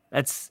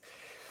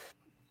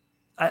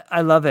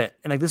 I love it.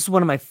 And like, this is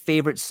one of my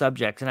favorite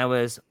subjects. And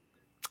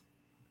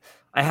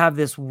I have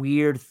this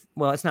weird,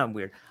 well, it's not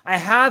weird. I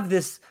have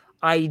this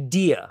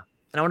idea,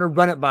 and I want to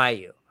run it by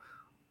you.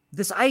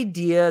 This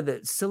idea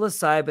that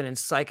psilocybin and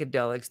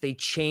psychedelics, they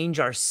change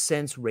our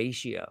sense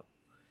ratio,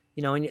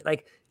 and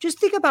like, just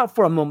think about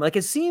for a moment, like,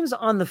 it seems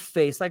on the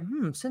face like,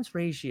 sense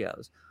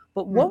ratios,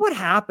 but what would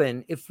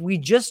happen if we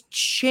just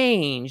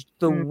changed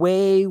the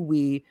way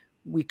we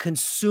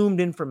consumed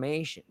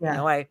information?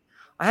 I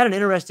had an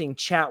interesting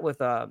chat with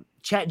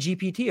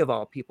ChatGPT of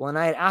all people, and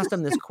I had asked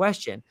them this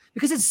question,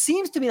 because it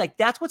seems to me like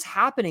that's what's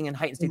happening in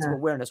heightened states of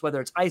awareness,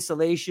 whether it's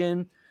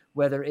isolation,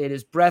 whether it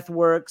is breath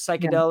work,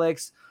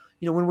 psychedelics.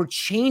 When we're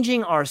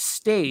changing our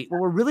state,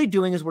 what we're really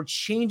doing is we're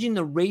changing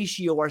the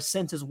ratio our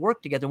senses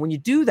work together. When you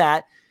do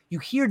that, you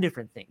hear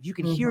different things. You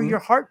can hear your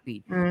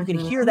heartbeat. You can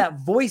hear that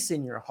voice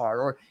in your heart,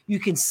 or you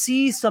can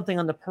see something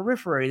on the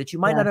periphery that you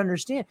might not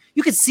understand.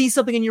 You could see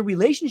something in your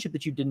relationship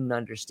that you didn't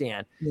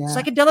understand.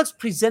 Psychedelics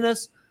present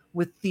us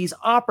with these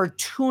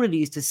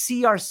opportunities to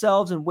see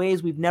ourselves in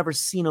ways we've never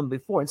seen them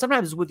before. And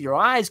sometimes it's with your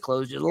eyes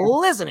closed, you're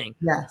listening.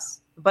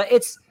 but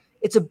it's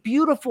a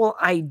beautiful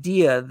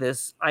idea,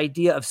 this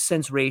idea of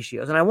sense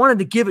ratios. And I wanted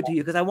to give it to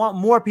you because I want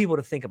more people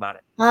to think about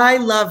it. I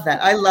love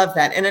that. I love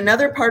that. And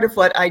another part of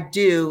what I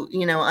do,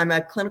 I'm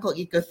a clinical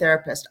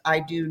ecotherapist.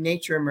 I do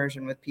nature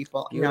immersion with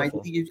people.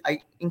 Beautiful. I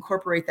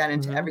incorporate that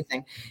into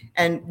everything.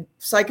 And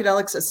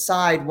psychedelics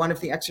aside, one of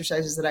the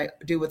exercises that I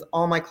do with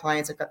all my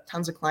clients, I've got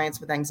tons of clients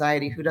with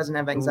anxiety. Who doesn't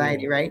have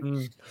anxiety, right?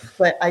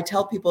 But I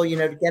tell people,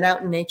 to get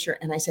out in nature,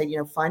 and I say,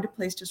 find a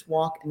place, just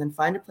walk, and then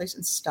find a place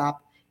and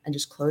stop and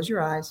just close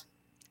your eyes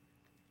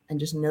and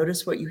just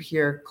notice what you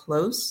hear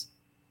close,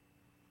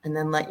 and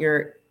then let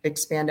your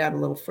expand out a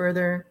little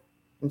further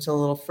until a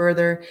little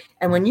further.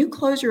 And when you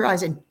close your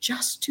eyes and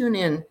just tune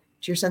in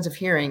to your sense of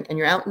hearing, and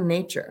you're out in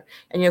nature,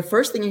 and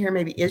first thing you hear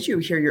maybe is you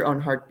hear your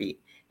own heartbeat.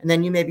 And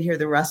then you maybe hear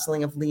the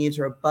rustling of leaves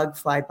or a bug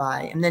fly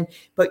by.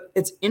 But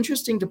it's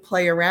interesting to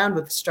play around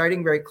with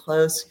starting very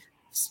close,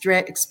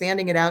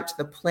 expanding it out to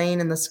the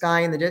plane and the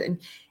sky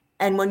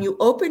and when you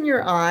open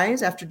your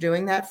eyes after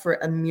doing that for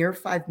a mere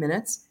 5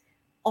 minutes,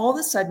 all of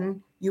a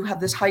sudden you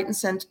have this heightened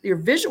sense. Your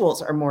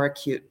visuals are more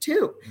acute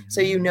too. So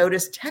you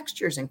notice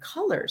textures and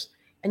colors,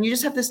 and you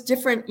just have this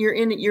different, you're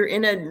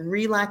in a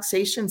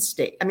relaxation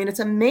state. I mean, it's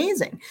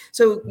amazing.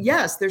 So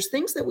yes, there's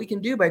things that we can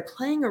do by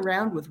playing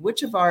around with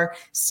which of our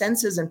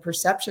senses and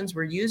perceptions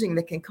we're using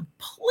that can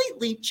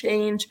completely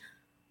change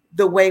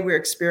the way we're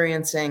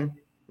experiencing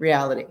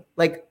reality,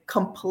 like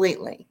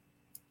completely.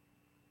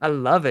 I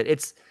love it.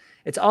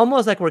 It's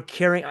almost like we're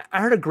carrying.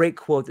 I heard a great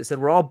quote that said,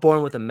 we're all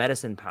born with a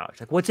medicine pouch.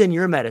 Like, what's in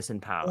your medicine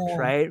pouch,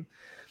 right?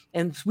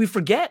 And we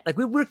forget, like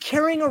we're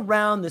carrying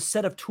around this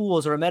set of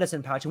tools or a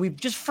medicine pouch, and we've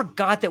just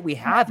forgot that we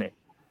have it.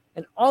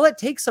 And all it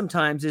takes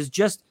sometimes is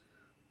just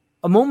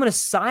a moment of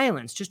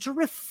silence, just to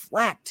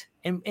reflect.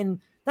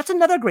 And that's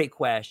another great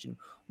question.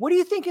 What do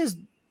you think is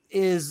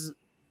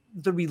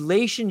the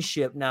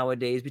relationship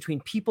nowadays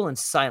between people and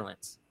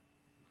silence?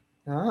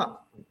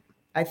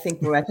 I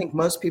think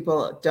most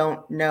people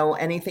don't know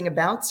anything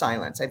about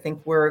silence. I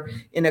think we're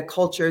in a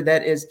culture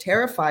that is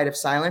terrified of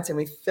silence, and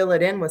we fill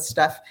it in with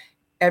stuff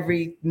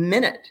every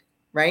minute,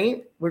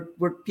 right?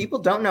 We're people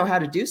don't know how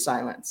to do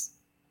silence.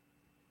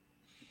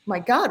 My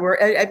God,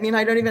 I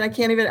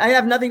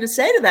have nothing to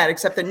say to that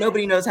except that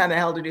nobody knows how the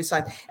hell to do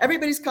silence.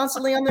 Everybody's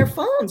constantly on their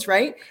phones,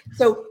 right?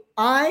 So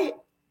I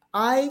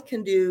love,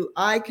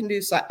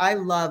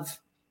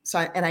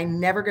 and I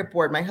never get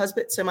bored. My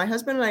husband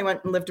and I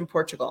went and lived in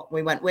Portugal.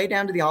 We went way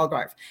down to the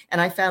Algarve,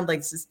 and I found like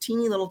this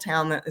teeny little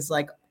town that is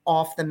like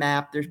off the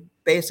map. There's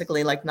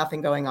basically like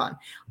nothing going on.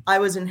 I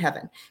was in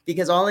heaven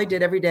because all I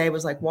did every day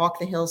was like walk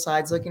the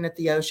hillsides, looking at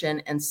the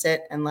ocean, and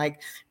sit and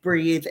like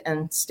breathe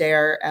and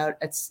stare out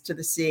to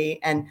the sea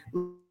and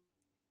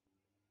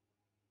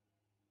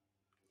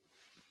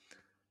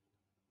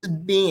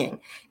being.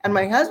 And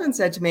my husband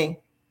said to me,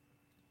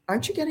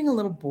 "Aren't you getting a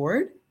little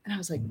bored?" And I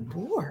was like,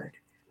 "Bored?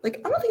 Like,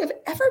 I don't think I've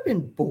ever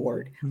been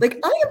bored. Like,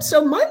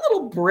 my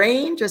little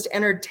brain just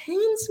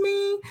entertains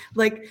me."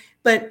 Like,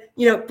 but,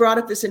 brought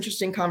up this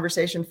interesting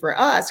conversation for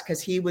us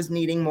because he was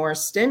needing more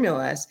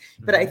stimulus.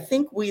 But I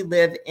think we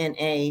live in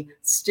a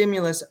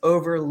stimulus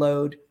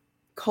overload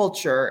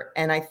culture.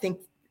 And I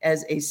think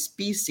as a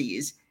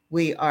species,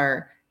 we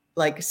are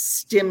like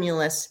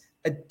stimulus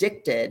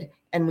addicted,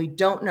 and we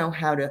don't know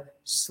how to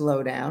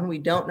slow down. We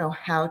don't know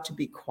how to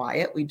be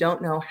quiet. We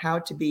don't know how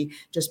to be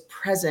just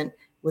present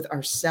with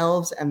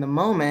ourselves and the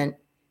moment.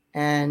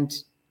 And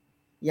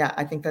yeah,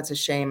 I think that's a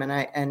shame.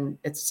 And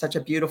it's such a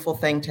beautiful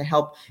thing to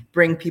help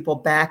bring people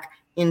back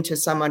into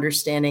some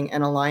understanding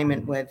and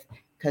alignment with,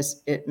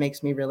 because it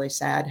makes me really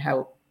sad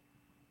how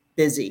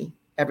busy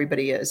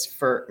everybody is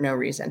for no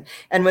reason.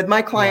 And with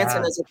my clients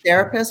and as a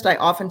therapist, I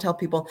often tell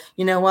people,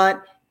 you know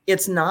what?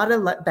 It's not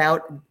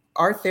about,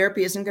 our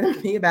therapy isn't going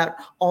to be about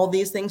all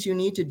these things you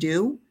need to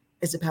do.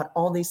 It's about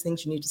all these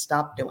things you need to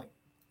stop doing.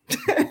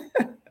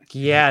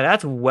 Yeah,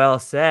 that's well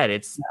said. I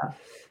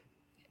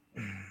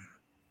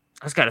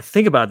just got to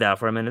think about that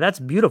for a minute. That's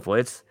beautiful.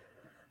 It's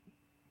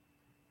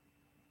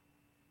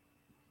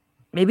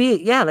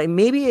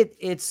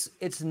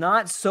it's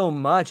not so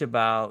much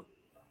about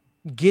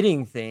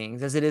getting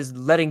things as it is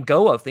letting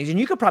go of things. And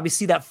you could probably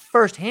see that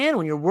firsthand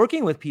when you're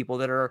working with people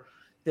that are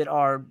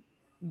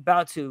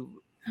about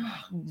to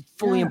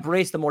fully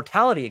embrace the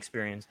mortality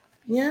experience.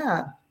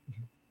 Yeah.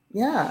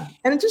 Yeah.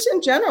 And just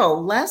in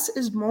general, less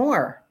is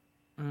more.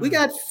 We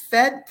got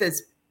fed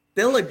this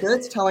bill of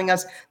goods telling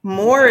us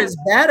more is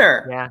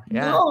better. Yeah.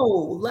 No,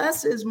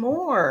 less is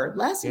more.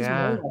 Less is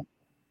more.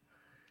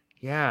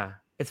 Yeah.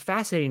 It's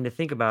fascinating to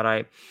think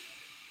about.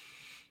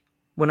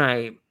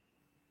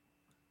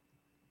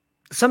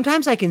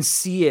 Sometimes I can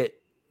see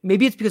it.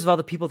 Maybe it's because of all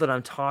the people that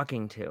I'm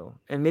talking to,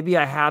 and maybe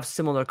I have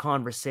similar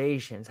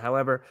conversations.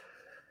 However,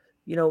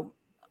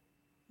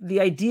 the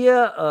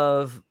idea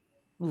of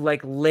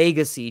like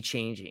legacy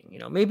changing,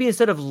 maybe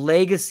instead of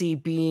legacy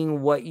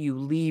being what you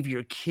leave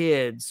your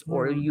kids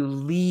or you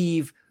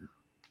leave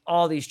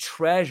all these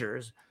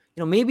treasures,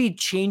 maybe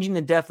changing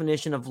the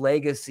definition of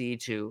legacy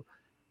to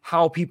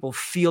how people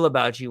feel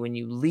about you when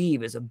you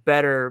leave is a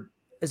better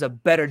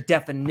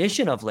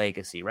definition of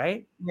legacy,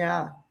 right?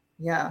 Yeah.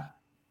 Yeah.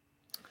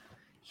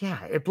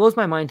 Yeah, it blows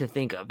my mind to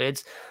think of.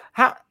 It's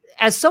how,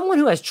 as someone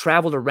who has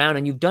traveled around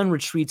and you've done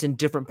retreats in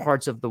different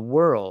parts of the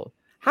world,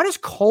 how does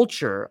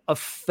culture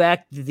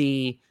affect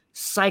the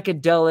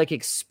psychedelic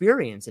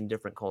experience in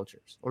different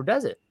cultures, or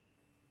does it?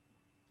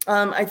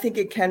 I think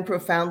it can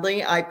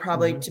profoundly. I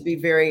probably, Mhm. to be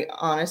very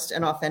honest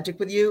and authentic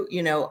with you,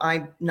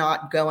 I'm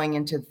not going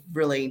into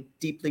really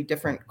deeply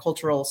different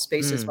cultural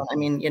spaces. Mm, But I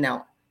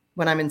mean,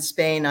 when I'm in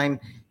Spain, I'm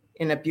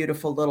in a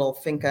beautiful little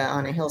finca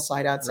on a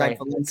hillside outside right.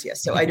 Valencia.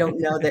 So I don't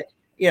know that,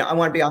 I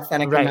want to be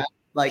authentic and not Right.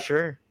 like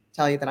Sure.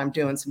 tell you that I'm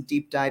doing some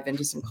deep dive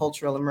into some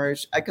cultural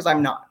immersion because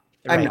I'm not.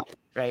 I'm Right. not.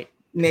 Right.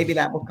 Maybe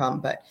that will come,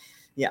 but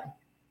yeah.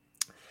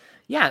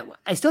 Yeah,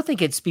 I still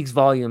think it speaks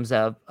volumes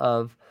of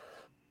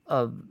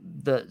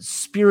the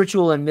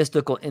spiritual and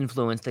mystical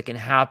influence that can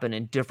happen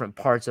in different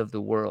parts of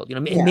the world.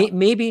 And Yeah.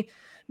 maybe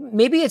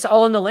it's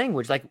all in the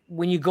language. Like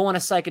when you go on a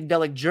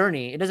psychedelic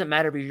journey, it doesn't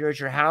matter if you're at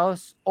your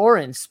house or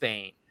in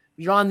Spain.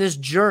 You're on this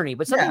journey,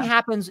 but something Yeah.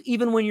 happens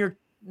even when you're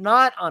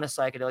not on a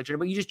psychedelic journey,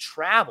 but you just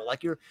travel.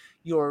 Like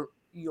your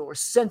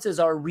senses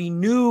are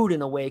renewed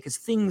in a way because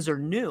things are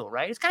new,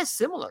 right? It's kind of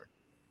similar.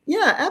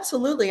 Yeah,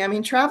 absolutely. I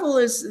mean, travel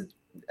is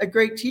a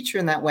great teacher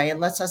in that way. It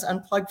lets us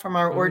unplug from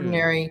our Mm,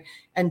 ordinary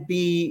and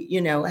be,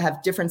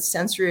 have different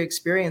sensory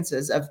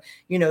experiences of,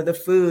 the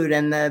food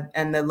and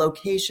the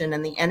location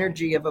and the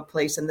energy of a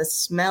place and the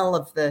smell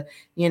of the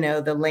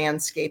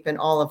landscape and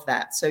all of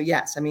that. So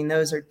yes, I mean,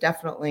 those are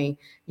definitely,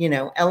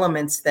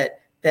 elements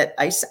that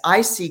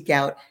I seek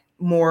out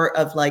more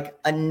of like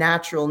a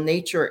natural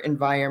nature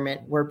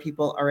environment where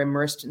people are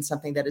immersed in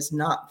something that is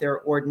not their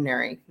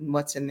ordinary,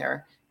 what's in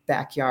their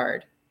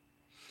backyard.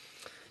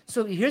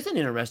 So here's an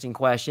interesting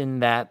question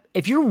that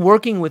if you're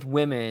working with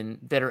women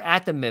that are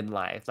at the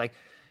midlife, like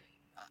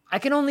I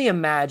can only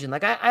imagine,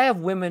 like I have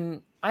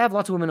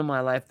lots of women in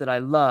my life that I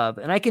love,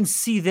 and I can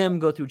see them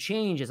go through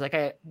changes.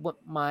 Like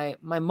my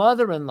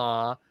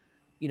mother-in-law,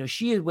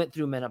 she went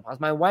through menopause.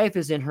 My wife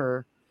is in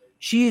her,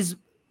 she's,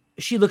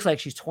 she looks like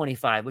she's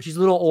 25, but she's a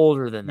little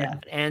older than Yeah.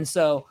 that. And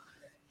so,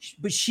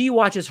 but she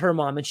watches her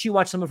mom and she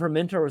watched some of her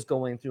mentors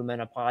going through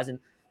menopause. And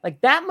like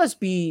that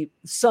must be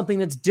something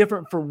that's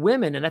different for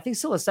women. And I think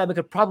psilocybin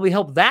could probably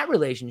help that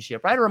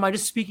relationship, right? Or am I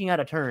just speaking out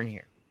of turn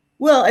here?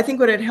 Well, I think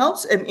what it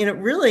helps, and it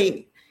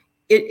really,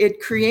 it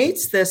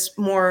creates this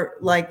more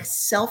like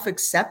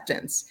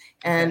self-acceptance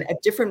and Okay.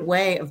 a different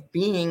way of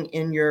being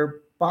in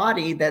your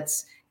body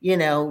that's,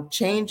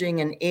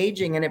 changing and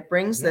aging. And it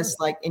brings Yeah. this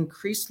like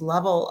increased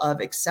level of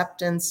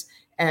acceptance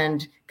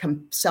and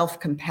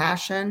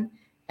self-compassion.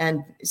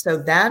 And so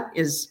that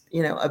is,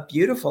 a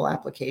beautiful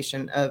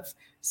application of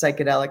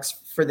psychedelics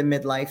for the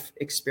midlife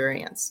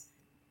experience.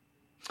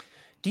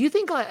 Do you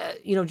think,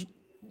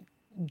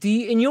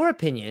 in your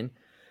opinion,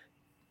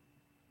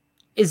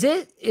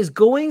 is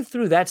going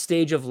through that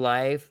stage of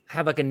life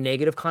have like a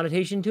negative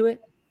connotation to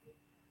it?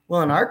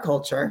 Well, in our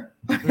culture,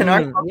 in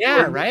our culture, Yeah,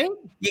 where right?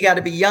 you got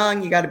to be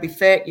young, you got to be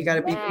fit, you got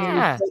to be.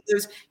 Yeah. So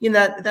there's,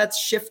 that's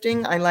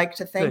shifting. I like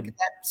to think Good.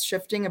 that's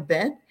shifting a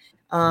bit,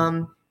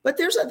 but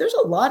there's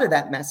a lot of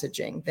that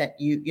messaging that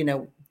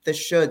the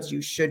shoulds.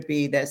 You should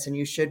be this and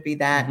you should be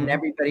that, and Mhm.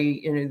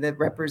 everybody that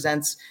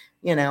represents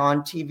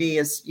on TV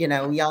is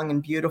young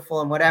and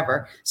beautiful and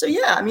whatever. So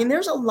yeah, I mean,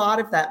 there's a lot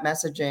of that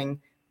messaging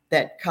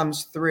that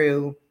comes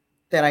through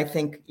that I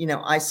think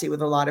I see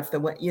with a lot of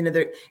the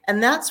there.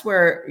 And that's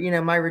where,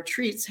 my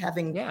retreats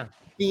having Yeah.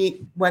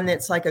 be when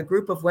it's like a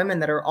group of women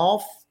that are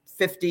all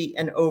 50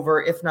 and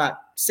over, if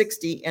not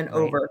 60 and Right.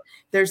 over,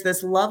 there's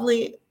this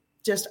lovely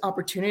just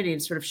opportunity to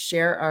sort of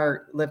share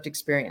our lived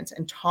experience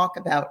and talk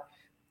about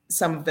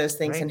some of those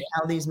things Right. and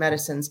how these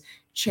medicines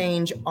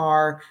change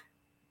our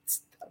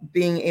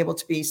being able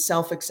to be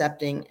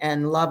self-accepting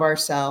and love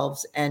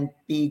ourselves and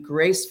be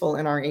graceful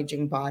in our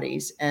aging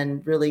bodies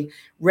and really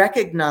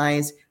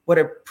recognize what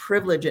a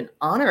privilege and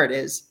honor it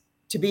is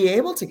to be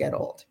able to get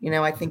old.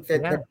 I think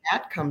that Yeah.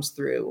 that comes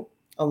through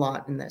a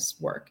lot in this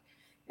work.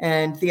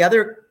 And the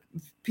other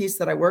piece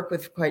that I work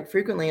with quite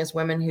frequently is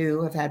women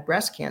who have had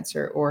breast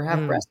cancer or have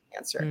Mm. breast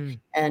cancer. Mm.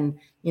 And,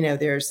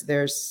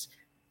 there's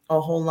a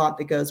whole lot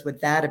that goes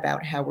with that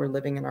about how we're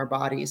living in our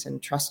bodies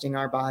and trusting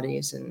our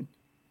bodies. And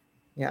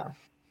yeah.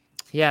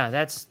 Yeah,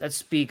 that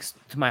speaks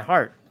to my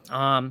heart.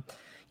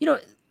 You know,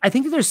 I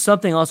think that there's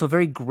something also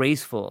very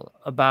graceful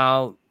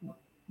about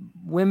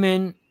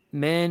women,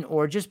 men,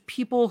 or just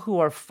people who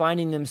are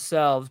finding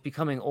themselves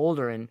becoming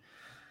older and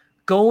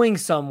going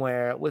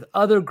somewhere with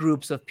other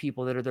groups of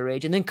people that are their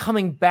age and then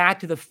coming back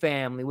to the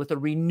family with a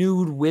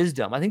renewed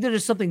wisdom. I think that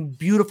there's something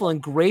beautiful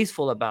and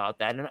graceful about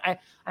that. And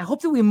I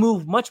hope that we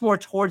move much more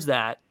towards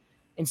that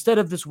instead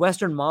of this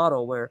Western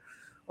model where,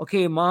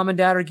 okay, mom and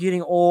dad are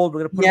getting old,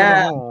 we're going to put them in a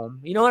Yeah. home.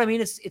 You know what I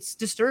mean? It's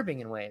disturbing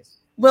in ways.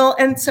 Well,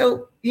 and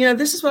so,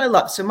 this is what I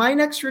love. So my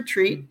next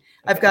retreat,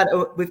 Okay.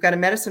 we've got a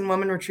medicine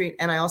woman retreat.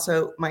 And I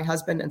also, my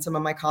husband and some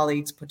of my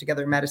colleagues put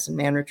together a medicine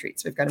man retreat.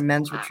 So we've got a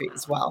men's retreat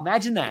as well.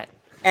 Imagine that.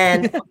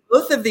 And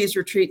both of these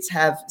retreats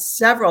have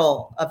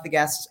several of the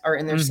guests are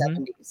in their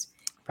 70s.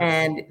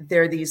 And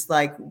they're these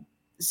like,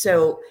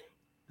 so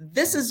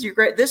this is your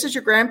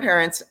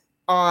grandparents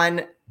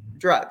on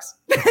drugs,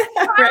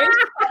 right?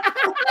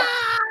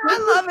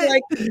 I love it.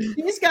 Like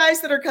these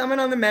guys that are coming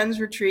on the men's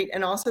retreat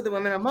and also the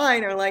women of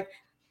mine are like,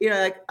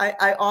 like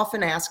I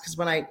often ask, because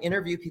when I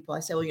interview people, I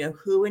say, well,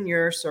 who in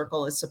your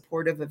circle is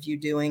supportive of you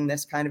doing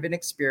this kind of an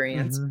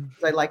experience?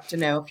 Because I like to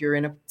know if you're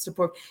in a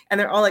support. And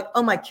they're all like,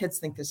 oh, my kids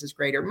think this is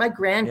great, or my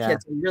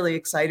grandkids are really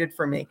excited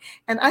for me.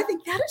 And I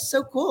think that is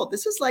so cool.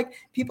 This is like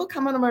people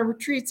come on my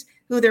retreats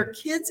who their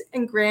kids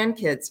and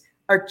grandkids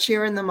are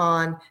cheering them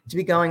on to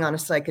be going on a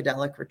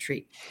psychedelic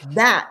retreat.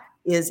 That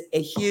is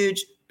a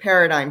huge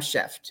paradigm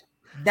shift.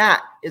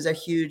 That is a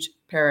huge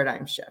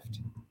paradigm shift,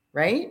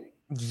 right?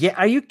 Yeah.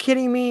 Are you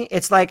kidding me?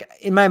 It's like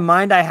in my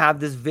mind, I have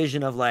this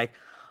vision of like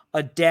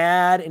a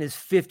dad in his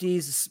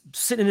 50s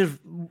sitting in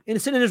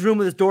his room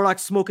with his door locked,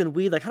 smoking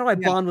weed. Like, how do I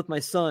bond with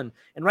my son?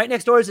 And right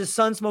next door is his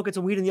son smoking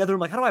some weed in the other room.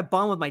 Like, how do I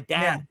bond with my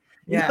dad?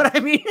 You know what I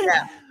mean?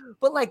 Yeah.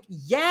 But like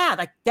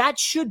that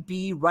should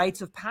be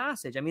rites of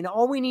passage. I mean,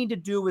 all we need to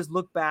do is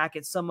look back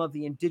at some of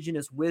the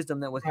indigenous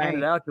wisdom that was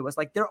handed out to us.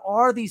 Like, there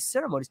are these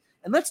ceremonies,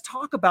 and let's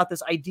talk about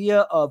this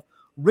idea of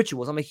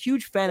rituals. I'm a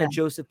huge fan of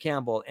Joseph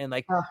Campbell, and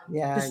like,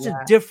 just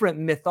different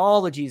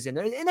mythologies and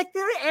like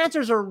their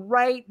answers are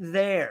right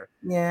there.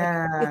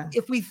 Yeah. Like,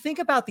 if we think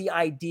about the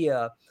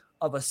idea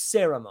of a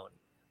ceremony,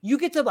 you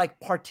get to like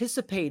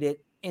participate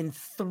it in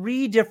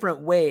 3 different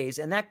ways,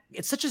 and that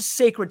it's such a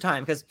sacred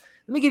time. Because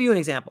let me give you an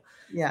example.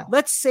 Yeah.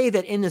 Let's say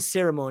that in the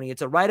ceremony,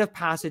 it's a rite of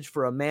passage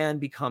for a man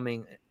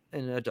becoming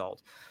an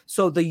adult.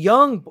 So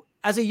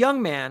as a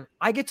young man,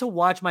 I get to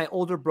watch my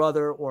older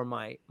brother or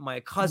my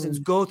cousins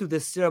go through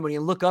this ceremony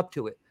and look up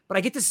to it. But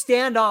I get to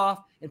stand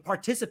off and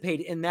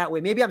participate in that way.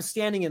 Maybe I'm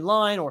standing in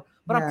line,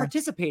 but I'm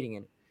participating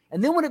in it.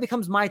 And then when it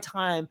becomes my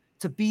time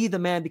to be the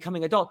man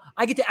becoming adult,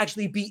 I get to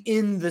actually be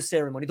in the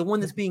ceremony, the one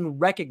that's being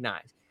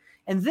recognized.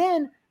 And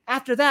then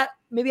after that,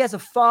 maybe as a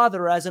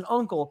father or as an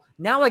uncle,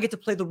 now I get to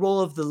play the role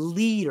of the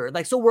leader.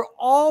 Like, so we're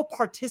all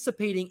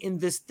participating in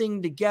this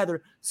thing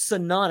together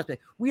synonymously.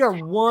 We are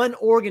one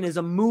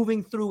organism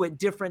moving through at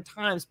different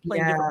times,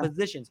 playing different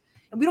positions.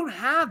 And we don't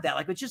have that.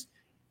 Like, it's just,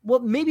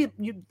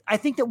 I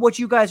think that what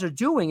you guys are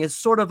doing is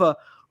sort of a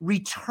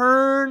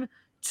return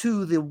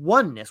to the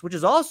oneness, which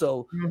is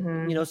also,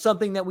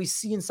 something that we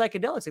see in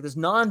psychedelics, like this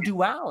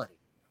non-duality.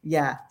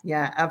 Yeah,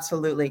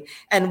 absolutely.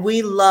 And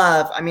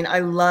I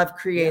love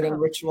creating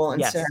ritual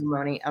and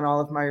ceremony on all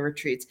of my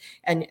retreats.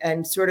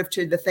 And sort of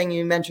to the thing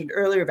you mentioned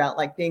earlier about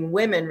like being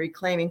women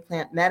reclaiming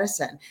plant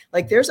medicine.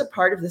 Like, there's a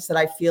part of this that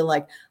I feel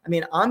like,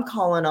 I'm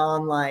calling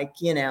on like,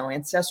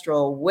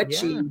 ancestral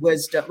witchy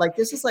wisdom. Like,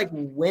 this is like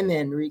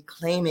women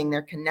reclaiming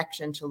their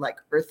connection to like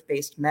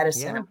earth-based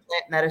medicine and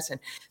plant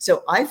medicine.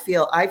 So I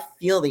feel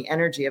the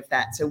energy of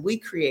that. So we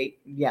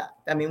create,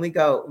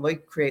 we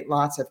create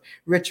lots of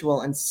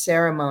ritual and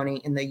ceremony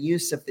in the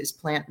use of this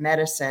plant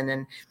medicine.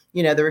 And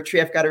the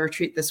retreat, I've got a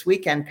retreat this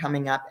weekend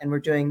coming up, and we're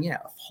doing a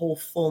whole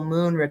full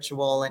moon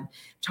ritual and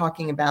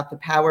talking about the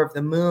power of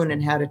the moon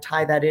and how to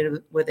tie that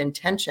in with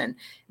intention.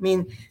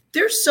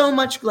 There's so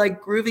much like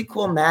groovy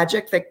cool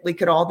magic that we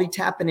could all be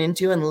tapping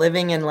into and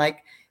living in like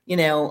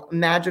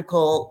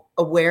magical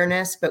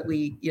awareness, but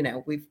we've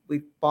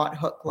bought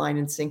hook, line,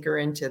 and sinker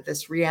into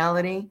this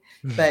reality.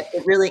 But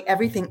it really,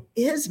 everything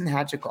is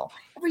magical.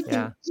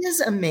 Everything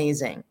is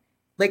amazing.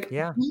 Like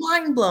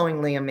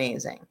mind-blowingly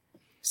amazing.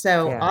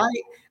 So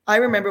I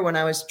remember when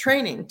I was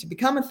training to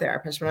become a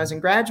therapist, when I was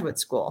in graduate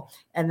school,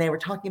 and they were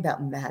talking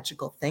about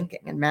magical thinking,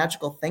 and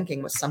magical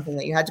thinking was something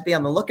that you had to be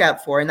on the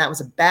lookout for. And that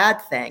was a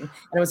bad thing.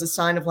 And it was a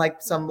sign of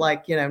like some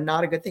like,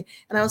 not a good thing.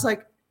 And I was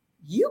like,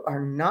 you are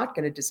not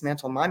going to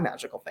dismantle my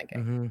magical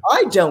thinking.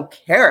 I don't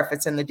care if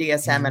it's in the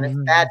DSM and it's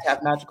bad to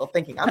have magical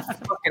thinking. I'm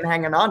fucking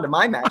hanging on to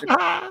my magical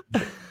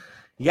thinking.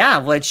 Yeah,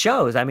 well, it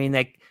shows.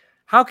 Like,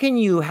 how can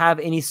you have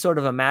any sort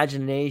of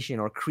imagination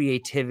or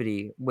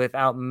creativity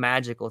without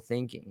magical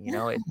thinking?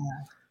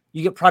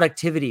 You get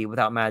productivity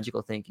without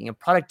magical thinking, and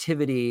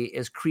productivity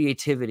is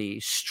creativity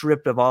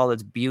stripped of all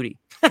its beauty.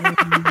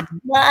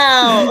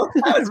 Wow.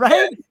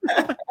 Right?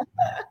 That's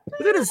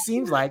what it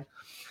seems like.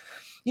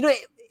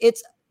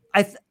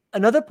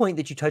 Another point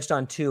that you touched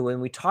on too, when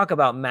we talk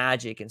about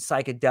magic and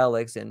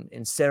psychedelics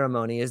and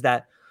ceremony, is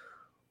that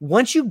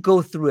once you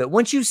go through it,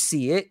 once you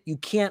see it, you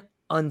can't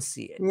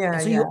unsee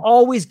it. So you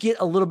always get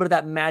a little bit of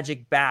that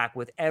magic back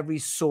with every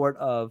sort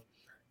of,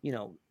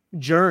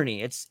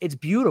 journey. It's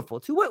beautiful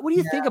too. What do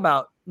you think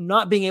about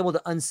not being able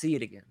to unsee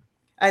it again?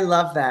 I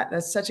love that.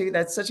 That's such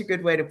a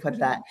good way to put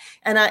that.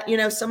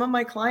 And some of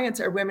my clients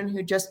are women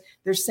who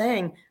they're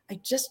saying, I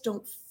just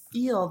don't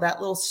feel that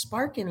little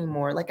spark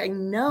anymore. Like, I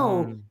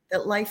know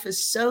that life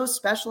is so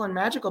special and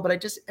magical, but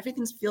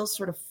everything feels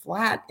sort of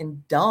flat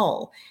and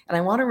dull. And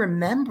I want to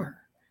remember.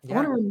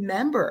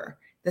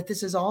 That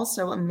this is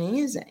also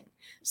amazing.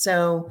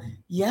 So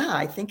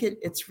I think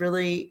it's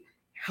really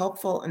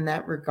helpful in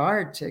that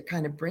regard to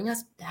kind of bring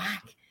us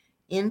back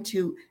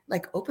into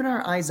like open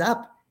our eyes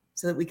up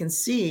so that we can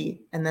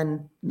see and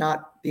then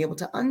not be able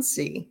to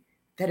unsee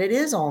that it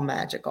is all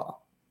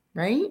magical,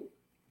 right?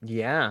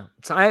 Yeah.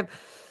 So I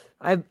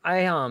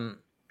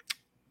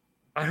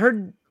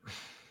heard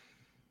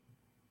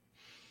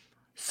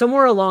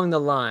somewhere along the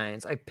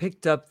lines, I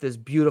picked up this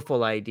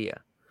beautiful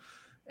idea.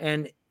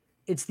 And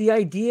it's the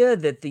idea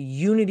that the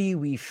unity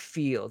we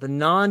feel, the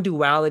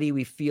non-duality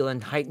we feel in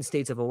heightened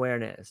states of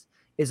awareness,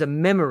 is a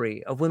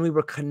memory of when we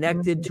were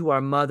connected to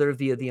our mother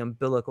via the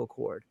umbilical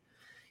cord.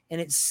 And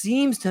it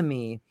seems to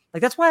me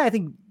like that's why I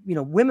think,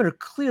 women are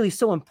clearly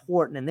so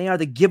important, and they are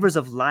the givers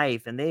of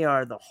life, and they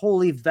are the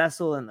holy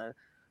vessel and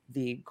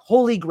the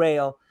holy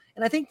grail.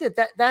 And I think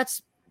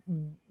that's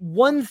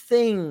one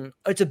thing.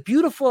 It's a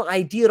beautiful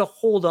idea to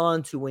hold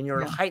on to when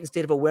you're in a heightened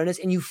state of awareness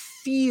and you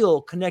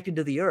feel connected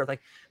to the earth.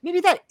 Like maybe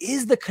that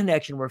is the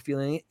connection we're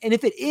feeling. And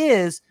if it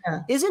is,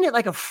 isn't it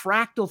like a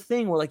fractal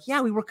thing where like,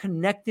 we were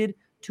connected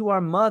to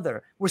our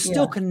mother. We're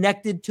still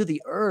connected to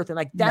the earth. And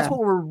like, that's what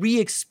we're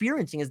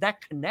re-experiencing, is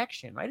that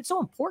connection, right? It's so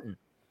important.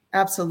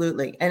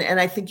 Absolutely. And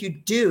I think you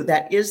do.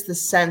 That is the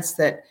sense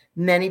that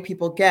many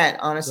people get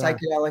on a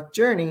psychedelic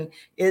journey,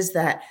 is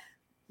that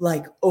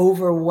like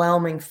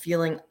overwhelming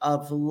feeling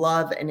of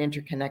love and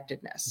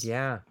interconnectedness.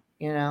 Yeah.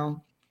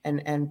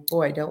 And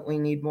boy, don't we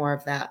need more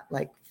of that,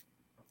 like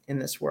in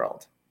this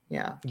world.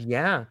 Yeah.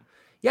 Yeah.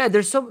 Yeah.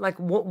 There's some like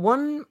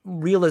one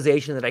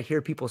realization that I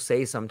hear people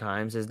say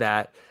sometimes is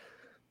that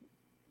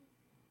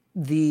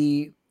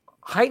the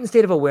heightened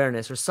state of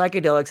awareness or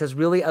psychedelics has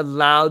really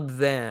allowed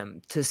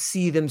them to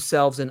see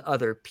themselves in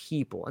other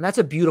people. And that's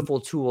a beautiful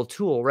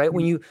tool, right?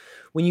 When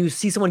you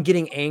see someone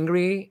getting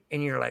angry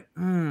and you're like,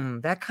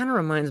 that kind of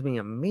reminds me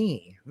of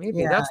me.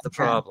 Maybe that's the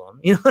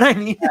problem. You know what I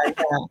mean?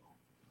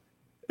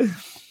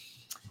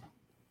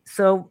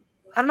 So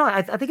I don't know.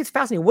 I think it's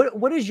fascinating.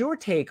 What is your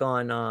take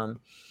on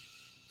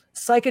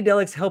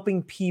psychedelics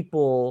helping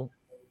people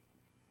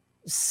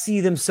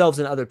see themselves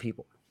in other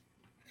people?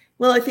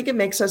 Well, I think it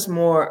makes us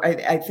more,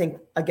 I think,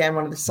 again,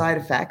 one of the side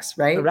effects,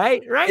 right?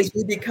 Right. Is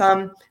we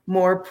become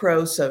more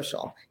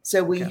pro-social.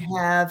 So we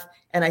have,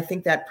 and I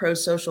think that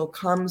pro-social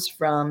comes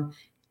from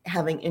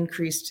having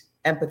increased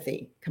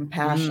empathy,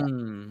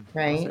 compassion,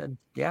 right? Well said.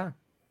 Yeah.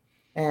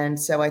 And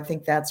so I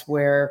think that's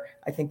where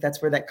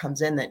that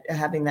comes in, that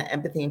having that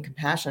empathy and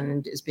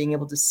compassion is being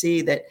able to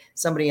see that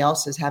somebody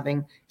else is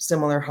having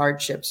similar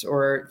hardships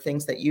or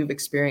things that you've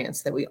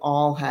experienced, that we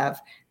all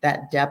have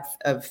that depth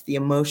of the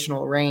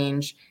emotional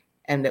range,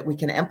 and that we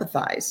can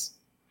empathize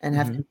and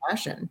have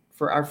compassion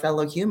for our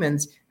fellow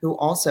humans who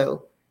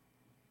also,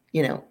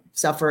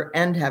 suffer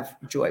and have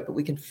joy, but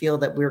we can feel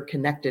that we're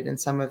connected in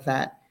some of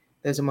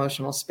those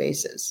emotional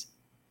spaces.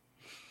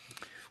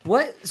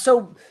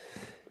 So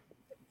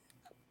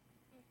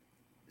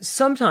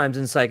sometimes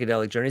in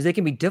psychedelic journeys, they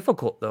can be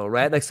difficult though,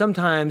 right? Like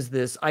sometimes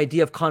this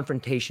idea of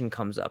confrontation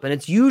comes up, and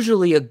it's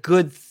usually a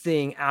good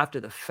thing after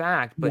the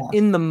fact, but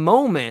in the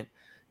moment,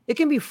 it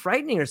can be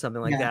frightening or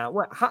something like that.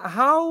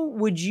 How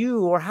would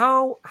you, or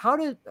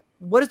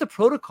what is the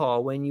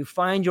protocol when you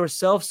find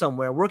yourself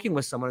somewhere working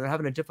with someone and they're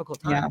having a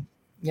difficult time?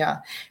 Yeah.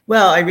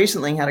 Well, I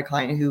recently had a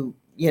client who,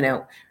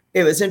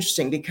 it was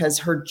interesting because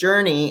her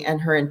journey and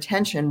her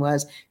intention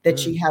was that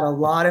she had a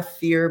lot of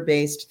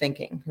fear-based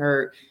thinking.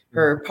 Her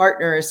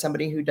partner is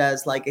somebody who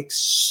does like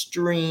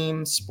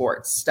extreme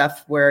sports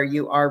stuff where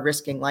you are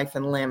risking life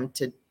and limb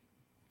to,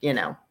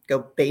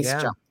 go base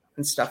jump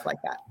and stuff like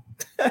that.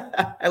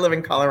 I live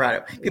in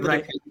Colorado. People do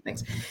crazy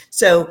things.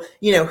 So,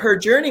 her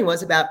journey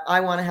was about, I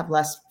want to have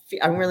less fear.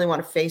 I really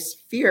want to face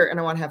fear, and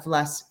I want to have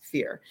less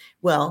fear.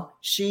 Well,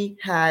 she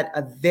had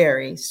a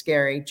very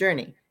scary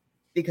journey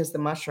because the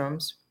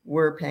mushrooms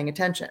were paying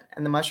attention,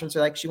 and the mushrooms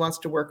are like, she wants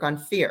to work on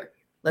fear.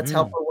 Let's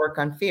help her work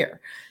on fear.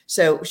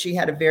 So she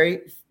had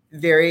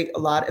a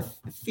lot of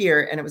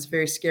fear, and it was a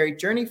very scary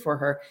journey for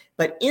her.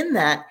 But in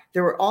that,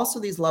 there were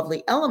also these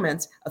lovely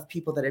elements of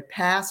people that had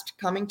passed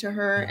coming to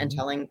her and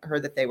telling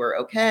her that they were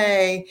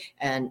okay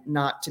and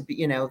not to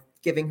be,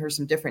 giving her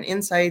some different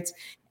insights.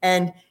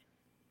 And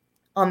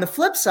on the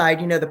flip side,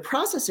 the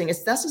processing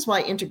this is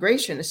why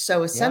integration is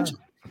so essential.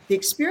 The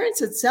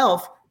experience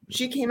itself,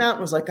 she came out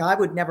and was like, I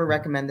would never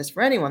recommend this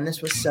for anyone.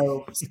 This was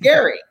so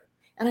scary.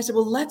 And I said,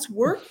 well, let's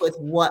work with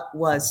what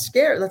was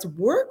scary. Let's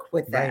work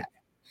with that.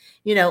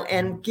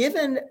 And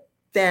given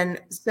then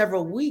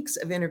several weeks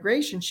of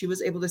integration, she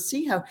was able to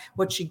see how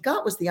what she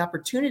got was the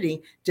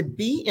opportunity to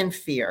be in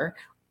fear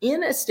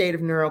in a state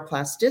of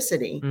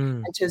neuroplasticity,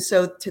 and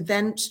to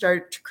then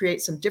start to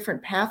create some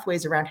different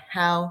pathways around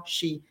how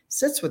she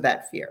sits with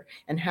that fear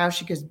and how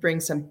she could bring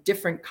some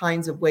different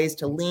kinds of ways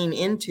to lean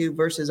into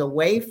versus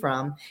away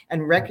from,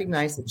 and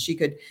recognize that she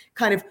could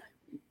kind of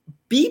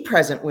be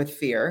present with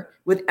fear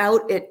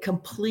without it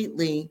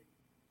completely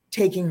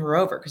taking her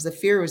over, because their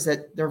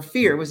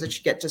fear was that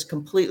she'd get just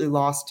completely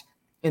lost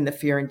in the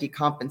fear and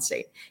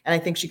decompensate. And I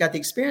think she got the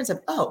experience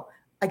of,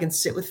 I can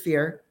sit with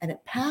fear and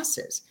it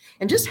passes.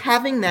 And just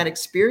having that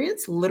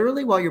experience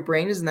literally while your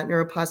brain is in that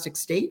neuroplastic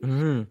state,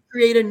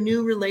 create a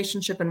new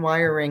relationship and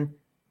wiring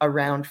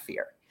around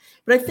fear.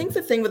 But I think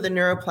the thing with the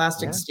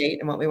neuroplastic state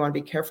and what we want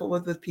to be careful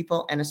with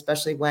people, and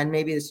especially when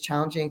maybe it's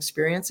challenging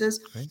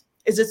experiences,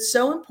 is it's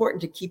so important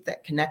to keep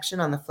that connection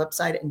on the flip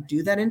side and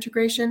do that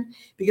integration,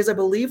 because I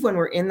believe when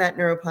we're in that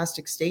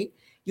neuroplastic state,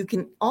 you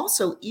can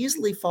also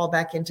easily fall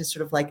back into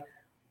sort of like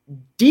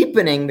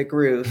deepening the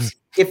grooves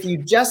if you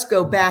just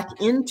go back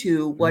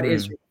into what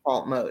is Mm. your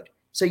default mode.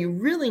 So you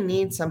really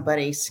need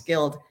somebody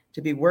skilled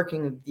to be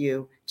working with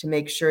you to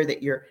make sure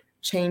that you're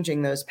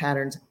changing those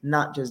patterns,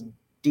 not just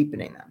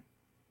deepening them.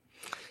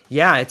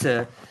 Yeah,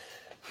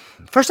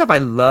 first off, I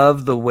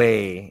love the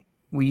way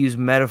we use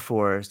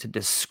metaphors to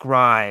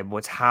describe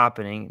what's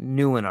happening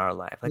new in our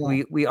life.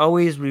 Like we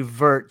always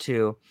revert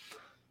to,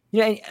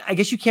 I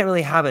guess you can't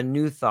really have a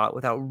new thought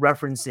without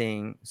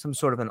referencing some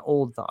sort of an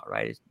old thought,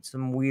 right? It's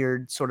some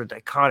weird sort of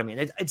dichotomy.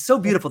 And it's so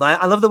beautiful.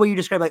 I love the way you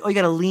describe, like, oh, you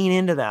got to lean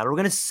into that, or we're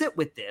going to sit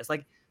with this.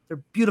 Like,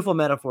 they're beautiful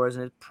metaphors,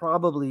 and it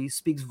probably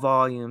speaks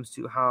volumes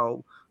to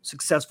how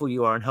successful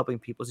you are in helping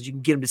people, so that you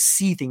can get them to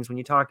see things when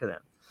you talk to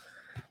them.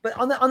 But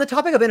on the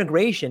topic of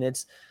integration,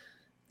 it's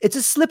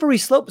a slippery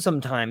slope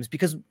sometimes,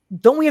 because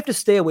don't we have to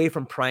stay away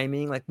from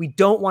priming? Like, we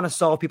don't want to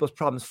solve people's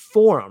problems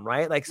for them,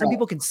 right? Like, some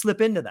people can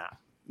slip into that.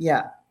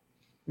 Yeah.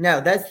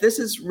 No, this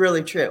is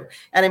really true.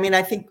 And I mean,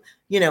 I think,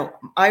 I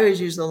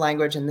always use the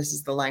language, and this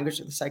is the language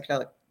of the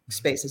psychedelic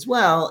space as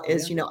well,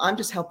 is, I'm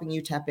just helping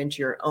you tap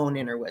into your own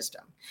inner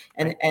wisdom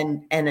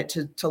and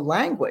to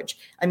language.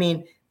 I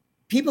mean,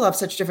 people have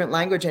such different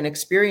language and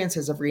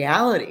experiences of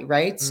reality,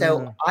 right?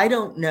 So I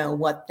don't know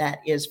what that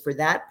is for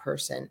that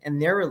person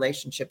and their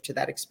relationship to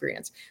that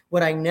experience.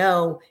 What I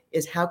know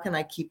is, how can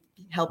I keep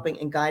helping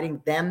and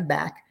guiding them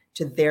back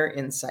to their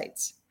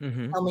insights?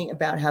 Tell me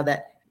about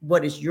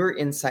what is your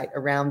insight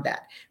around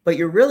that? But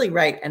you're really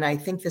right. And I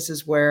think this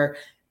is where,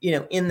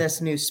 in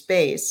this new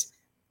space,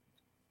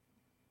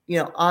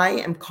 I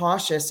am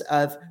cautious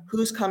of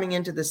who's coming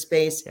into the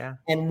space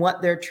and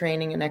what their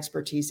training and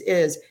expertise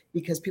is,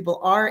 because people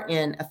are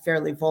in a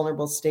fairly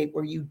vulnerable state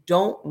where you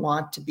don't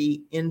want to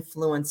be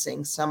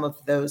influencing some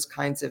of those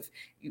kinds of,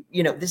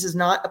 this is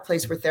not a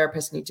place where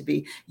therapists need to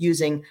be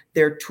using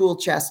their tool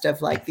chest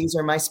of, like, these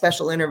are my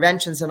special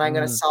interventions and I'm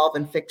going to solve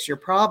and fix your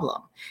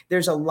problem.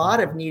 There's a lot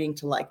of needing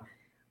to, like,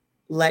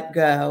 let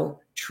go,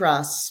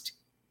 trust,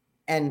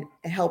 and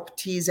help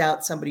tease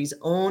out somebody's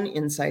own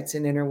insights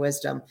and inner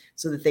wisdom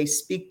so that they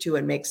speak to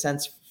and make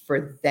sense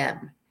for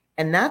them.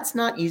 And that's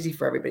not easy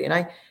for everybody. And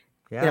I'm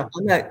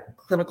a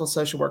clinical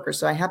social worker,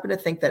 so I happen to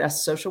think that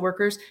us social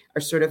workers are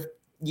sort of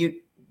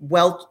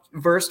well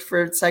versed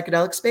for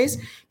psychedelic space,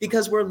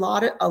 because we're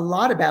a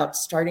lot about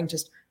starting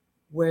just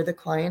where the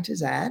client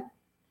is at,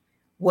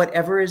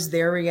 whatever is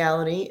their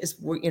reality is,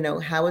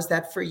 how is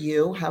that for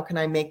you? How can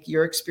I make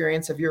your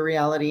experience of your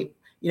reality,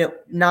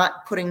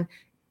 not putting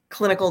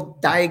clinical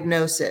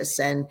diagnosis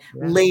and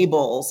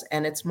labels.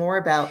 And it's more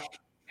about,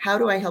 how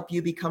do I help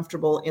you be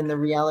comfortable in the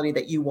reality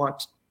that you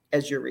want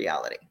as your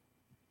reality?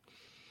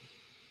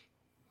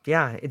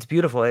 Yeah, it's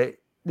beautiful.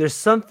 There's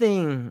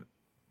something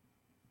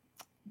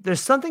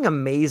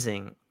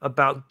amazing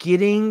about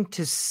getting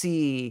to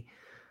see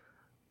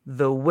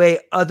the way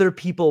other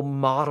people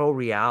model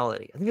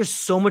reality. I think there's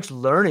so much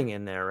learning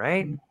in there,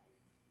 right?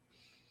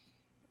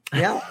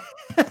 Yeah.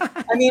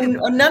 I mean,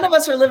 none of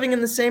us are living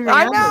in the same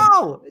reality. I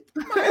know.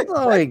 It's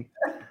mind-blowing.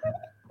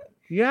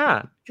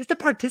 Yeah. Just to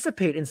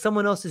participate in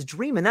someone else's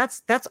dream. And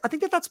that's I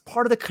think that's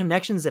part of the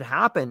connections that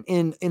happen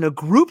in a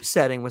group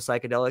setting with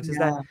psychedelics, is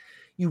that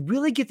you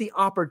really get the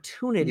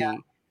opportunity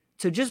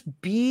to just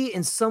be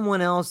in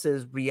someone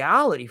else's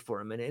reality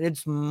for a minute. And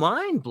it's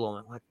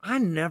mind-blowing. Like, I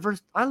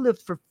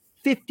lived for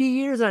 50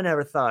 years. I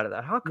never thought of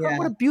that. How come?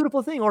 What a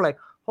beautiful thing. Or like,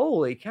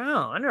 holy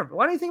cow,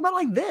 why do you think about it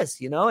like this?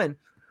 And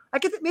I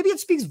get that maybe it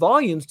speaks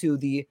volumes to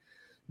the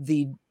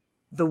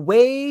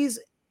ways.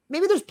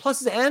 Maybe there's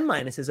pluses and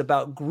minuses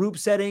about group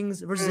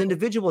settings versus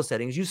individual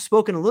settings. You've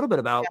spoken a little bit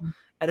about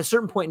at a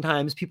certain point in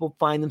times, people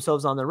find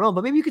themselves on their own,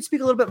 but maybe you could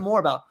speak a little bit more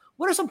about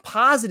what are some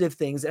positive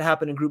things that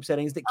happen in group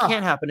settings that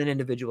can't happen in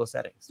individual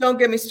settings. Don't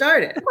get me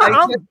started.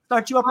 I'll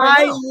start you up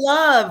right now. I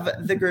love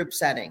the group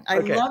setting. I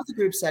love the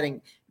group setting.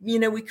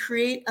 We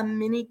create a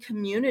mini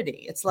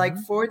community. It's like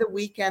for the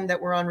weekend that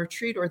we're on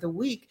retreat, or the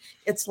week,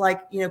 it's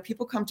like,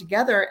 people come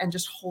together and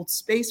just hold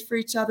space for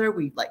each other.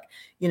 We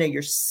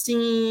you're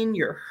seen,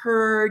 you're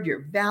heard,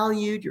 you're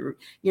valued,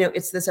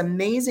 it's this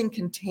amazing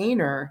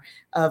container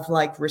of,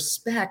 like,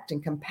 respect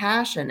and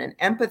compassion and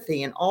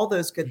empathy and all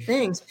those good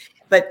things.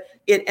 But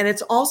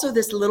it's also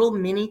this little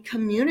mini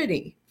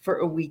community for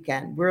a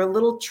weekend. We're a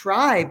little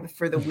tribe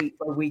for the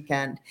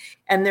weekend.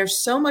 And there's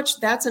so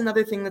much, that's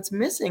another thing that's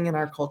missing in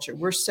our culture.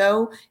 We're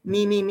so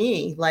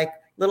me, like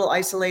little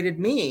isolated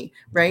me,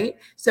 right?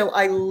 So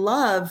I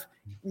love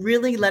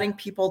really letting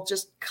people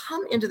just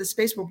come into the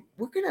space where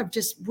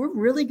we're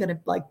really going to,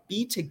 like,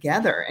 be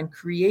together and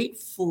create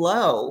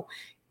flow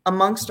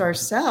amongst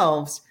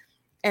ourselves.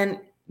 And,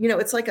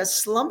 it's like a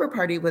slumber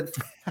party with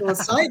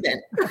psilocybin.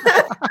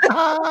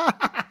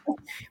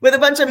 With a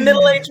bunch of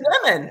middle-aged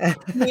women.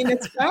 I mean,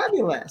 it's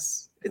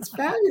fabulous. It's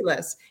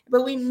fabulous.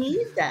 But we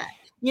need that.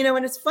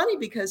 And it's funny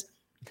because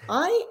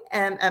I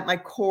am, at my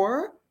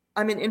core,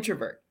 I'm an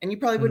introvert. And you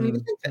probably wouldn't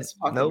even think this,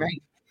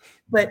 right?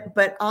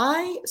 But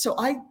I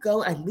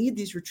lead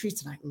these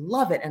retreats and I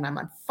love it. And I'm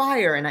on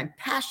fire and I'm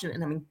passionate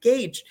and I'm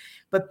engaged.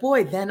 But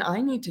boy, then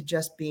I need to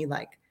just be,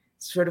 like,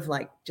 sort of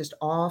like just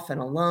off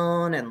and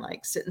alone and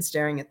like sitting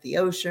staring at the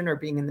ocean or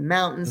being in the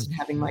mountains and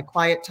having my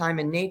quiet time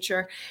in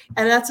nature.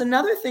 And that's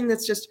another thing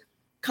that's just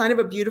kind of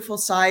a beautiful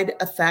side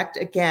effect,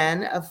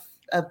 again,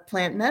 of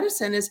plant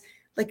medicine is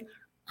like,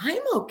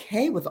 I'm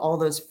okay with all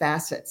those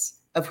facets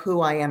of who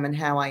I am and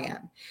how I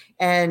am.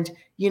 And,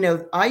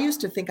 I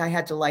used to think I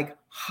had to like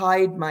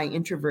hide my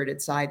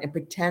introverted side and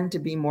pretend to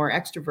be more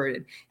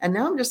extroverted. And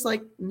now I'm just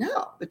like,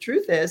 no, the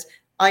truth is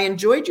I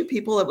enjoyed you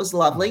people. It was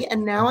lovely.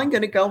 And now I'm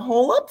going to go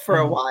hole up for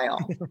a while.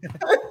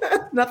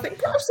 Nothing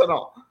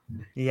personal.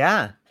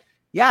 Yeah.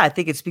 Yeah. I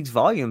think it speaks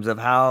volumes of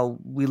how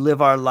we live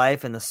our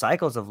life and the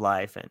cycles of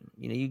life. And,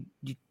 you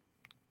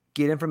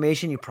get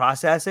information, you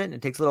process it, and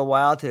it takes a little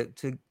while to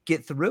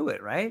get through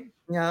it. Right.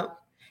 Yeah.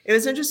 It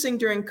was interesting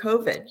during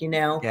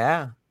COVID,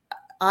 Yeah.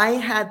 I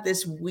had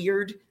this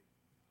weird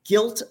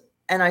guilt,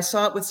 and I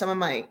saw it with some of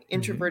my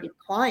introverted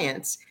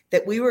clients,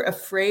 that we were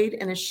afraid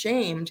and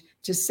ashamed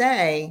to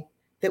say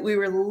that we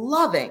were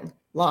loving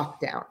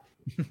lockdown,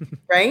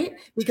 right?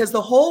 Because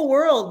the whole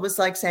world was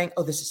like saying,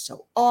 oh, this is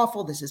so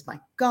awful. This is my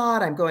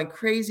God, I'm going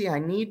crazy. I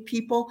need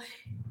people.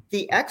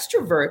 The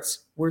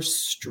extroverts were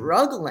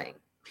struggling.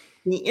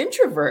 The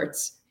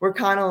introverts were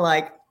kind of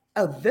like,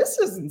 oh, this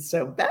isn't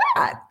so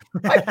bad.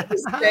 I can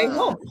just stay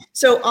home.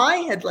 So I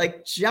had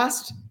like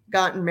just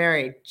gotten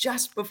married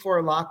just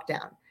before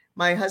lockdown.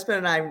 My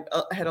husband and I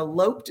had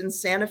eloped in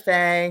Santa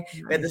Fe.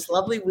 Nice. We had this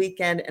lovely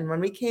weekend. And when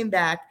we came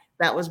back,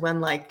 that was when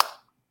like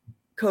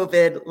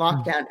COVID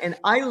lockdown. And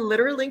I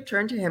literally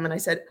turned to him and I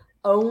said,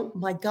 oh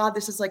my God,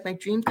 this is like my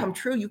dream come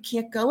true. You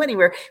can't go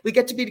anywhere. We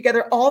get to be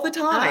together all the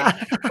time.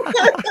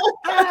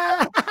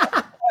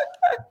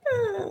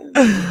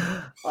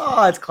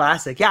 Oh, it's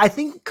classic. Yeah, I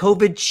think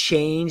COVID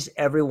changed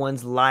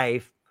everyone's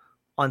life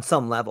on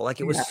some level. Like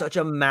it was such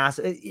a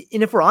massive,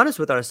 and if we're honest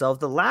with ourselves,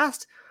 the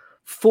last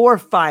 4 or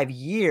 5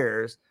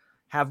 years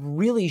have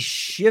really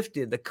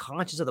shifted the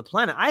consciousness of the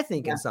planet, I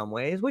think, in some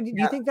ways. Do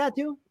you think that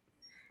too?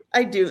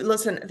 I do.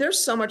 Listen, there's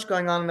so much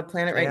going on the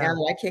planet right now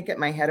that I can't get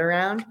my head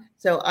around.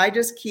 So I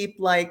just keep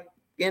like,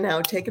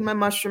 taking my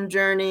mushroom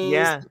journeys,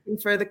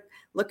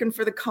 looking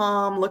for the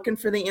calm, looking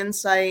for the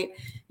insight,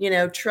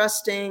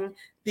 trusting,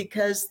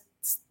 because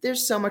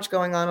there's so much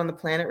going on the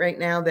planet right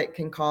now that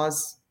can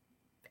cause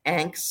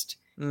angst,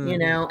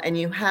 and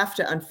you have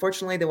to,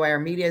 unfortunately, the way our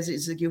media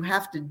is you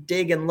have to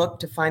dig and look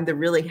to find the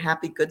really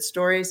happy, good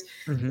stories.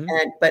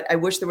 But I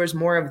wish there was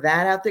more of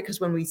that out there,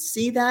 because when we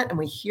see that and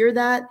we hear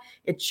that,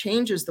 it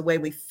changes the way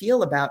we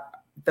feel about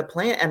the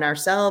planet and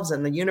ourselves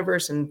and the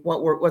universe and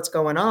what's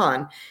going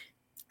on.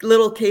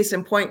 Little case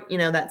in point,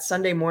 that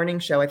Sunday morning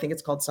show, I think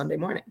it's called Sunday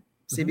Morning.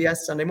 CBS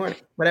Sunday Morning,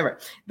 whatever.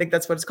 I think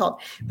that's what it's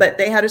called. But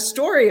they had a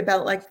story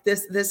about like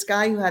this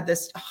guy who had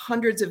this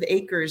hundreds of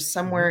acres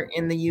somewhere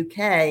in the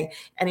UK,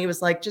 and he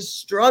was like just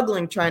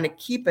struggling trying to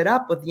keep it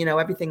up with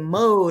everything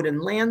mowed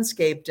and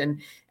landscaped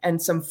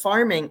and some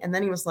farming. And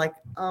then he was like,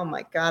 oh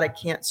my God, I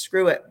can't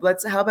screw it.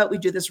 How about we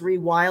do this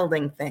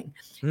rewilding thing?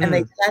 And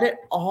they let it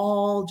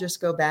all just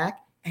go back,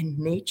 and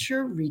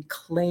nature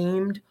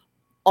reclaimed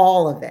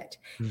all of it.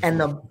 And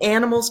the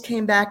animals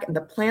came back and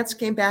the plants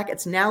came back.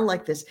 It's now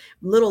like this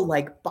little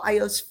like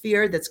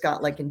biosphere that's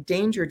got like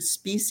endangered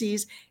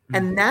species.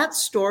 And that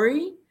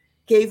story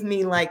gave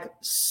me like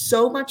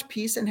so much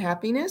peace and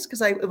happiness,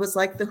 because it was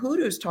like the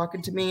hoodoos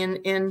talking to me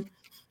in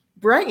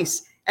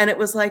Bryce. And it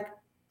was like,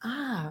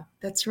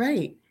 that's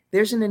right.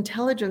 There's an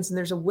intelligence and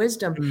there's a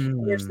wisdom.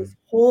 And there's this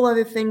whole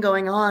other thing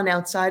going on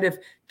outside of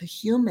the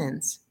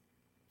humans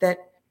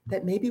that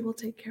maybe we'll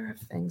take care of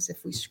things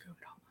if we screw it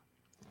all.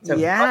 So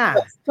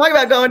talk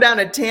about going down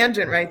a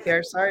tangent right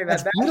there. Sorry about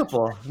that.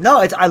 Beautiful. No,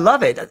 I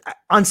love it.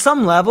 On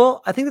some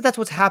level, I think that's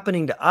what's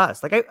happening to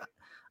us. Like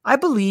I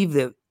believe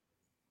that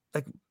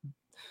like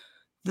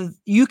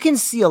you can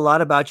see a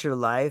lot about your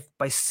life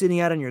by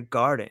sitting out in your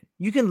garden.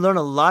 You can learn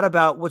a lot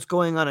about what's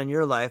going on in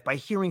your life by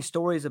hearing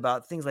stories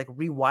about things like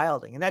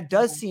rewilding. And that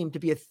does seem to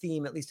be a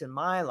theme, at least in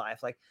my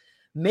life. Like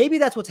maybe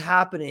that's what's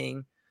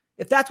happening.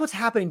 If that's what's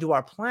happening to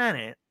our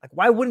planet, like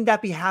why wouldn't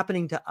that be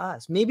happening to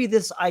us? Maybe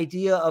this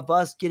idea of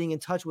us getting in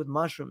touch with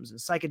mushrooms and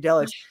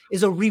psychedelics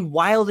is a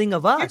rewilding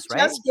of us,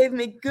 right? It just gave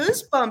me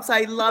goosebumps.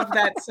 I love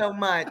that so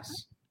much.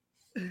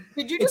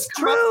 Did you just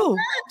come up with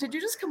that? Did you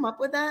just come up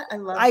with that? I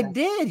love that. I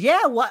did. Yeah.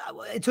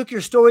 It took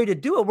your story to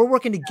do it. We're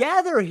working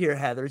together here,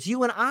 Heather. It's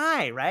you and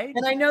I, right?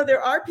 And I know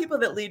there are people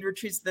that lead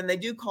retreats, then they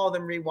do call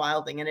them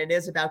rewilding, and it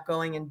is about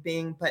going and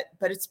being, but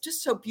it's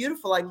just so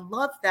beautiful. I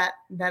love that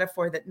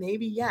metaphor that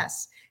maybe,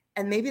 yes.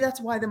 And maybe that's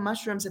why the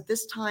mushrooms at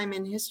this time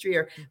in history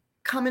are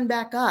coming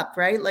back up,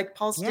 right? Like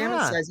Paul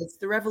Stamets says, it's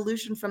the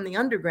revolution from the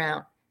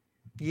underground.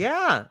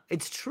 Yeah,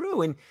 it's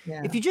true. And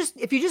if you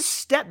just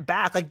step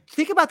back, like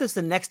think about this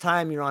the next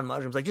time you're on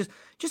mushrooms, like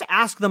just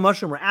ask the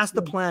mushroom or ask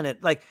the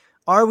planet, like,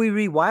 are we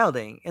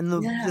rewilding? And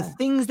the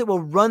things that will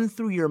run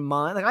through your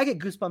mind, like I get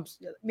goosebumps.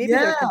 Maybe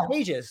they're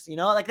contagious,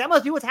 like that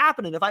must be what's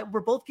happening. If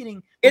we're both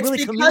getting, it's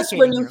really because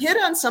when you hit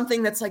on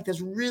something that's like this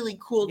really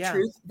cool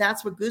truth,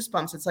 that's what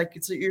goosebumps. It's like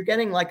you're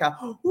getting like a,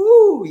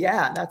 ooh,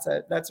 yeah,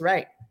 that's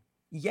right.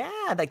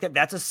 Yeah, like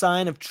that's a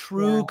sign of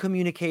true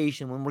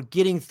communication when we're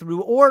getting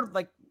through, or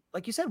like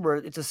you said, where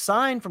it's a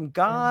sign from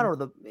God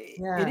or it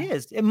Yeah.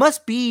 is. It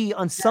must be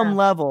on some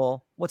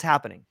level what's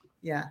happening.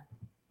 Yeah.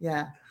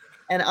 Yeah.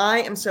 And I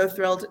am so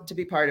thrilled to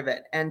be part of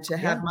it and to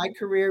have my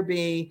career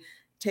be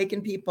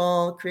taking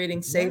people,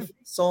 creating safe,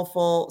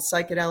 soulful,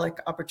 psychedelic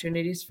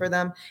opportunities for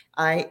them.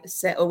 I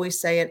always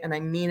say it, and I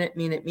mean it,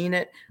 mean it, mean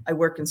it. I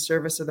work in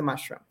service of the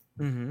mushroom.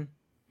 Mm-hmm.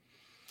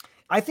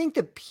 I think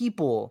that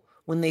people,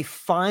 when they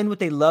find what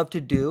they love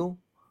to do,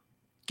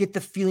 get the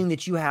feeling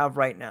that you have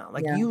right now.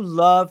 Like you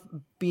love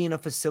being a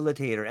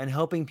facilitator and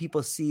helping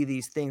people see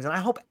these things. And I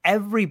hope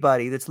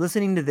everybody that's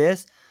listening to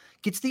this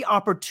gets the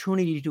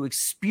opportunity to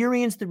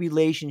experience the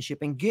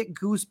relationship and get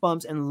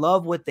goosebumps and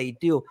love what they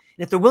do.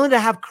 And if they're willing to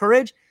have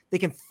courage, they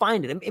can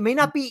find it. It may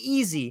not be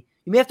easy.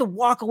 You may have to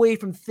walk away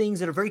from things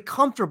that are very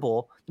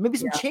comfortable. There may be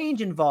some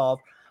change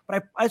involved,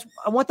 but I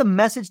want the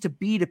message to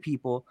be to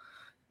people: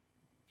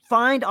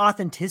 find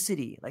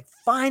authenticity, like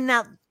find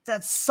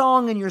that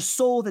song in your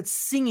soul that's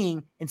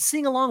singing, and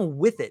sing along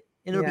with it,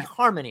 and it'll be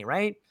harmony,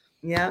 right?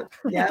 Yeah.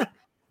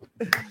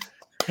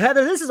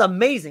 Heather, this is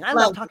amazing. I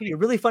love talking to you.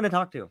 Really fun to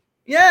talk to.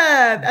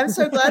 Yeah, I'm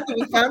so glad that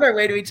we found our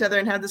way to each other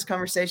and had this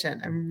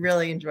conversation. I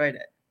really enjoyed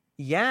it.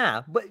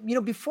 Yeah, but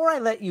before I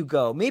let you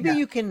go, maybe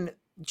you can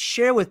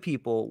share with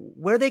people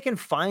where they can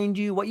find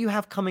you, what you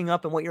have coming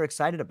up, and what you're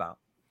excited about.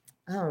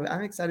 Oh,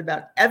 I'm excited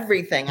about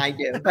everything I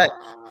do. But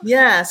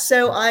yeah,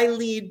 so I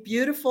lead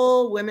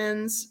beautiful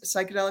women's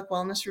psychedelic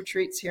wellness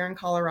retreats here in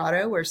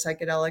Colorado where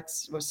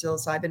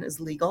psilocybin is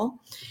legal.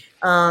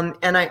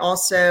 And I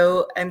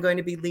also am going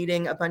to be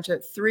leading a bunch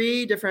of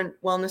 3 different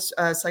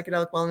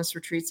psychedelic wellness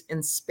retreats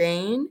in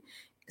Spain,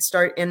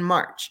 start in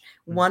March.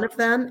 One of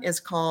them is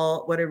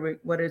called,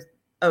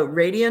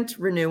 Radiant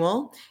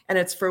Renewal. And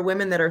it's for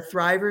women that are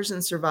thrivers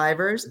and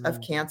survivors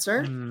of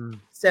cancer.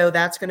 So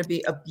that's going to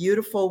be a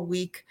beautiful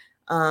week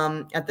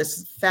at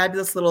this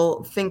fabulous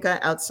little finca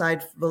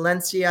outside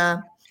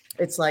Valencia.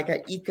 It's like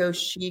an eco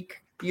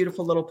chic,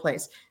 beautiful little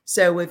place.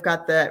 So we've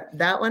got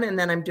that one. And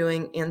then I'm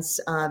doing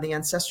the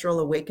Ancestral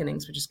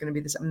Awakenings, which is going to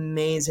be this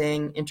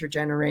amazing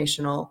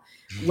intergenerational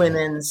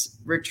women's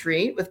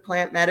retreat with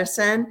plant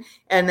medicine.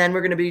 And then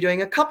we're going to be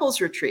doing a couples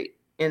retreat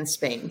in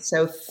Spain.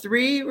 So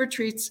 3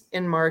 retreats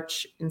in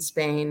March in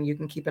Spain. You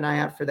can keep an eye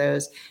out for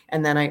those.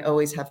 And then I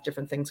always have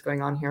different things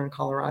going on here in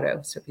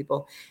Colorado. So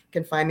people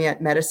can find me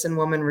at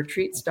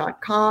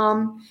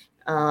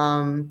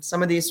medicinewomanretreats.com.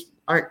 Some of these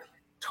aren't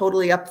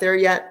totally up there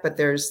yet, but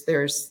there's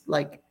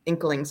like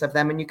inklings of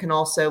them. And you can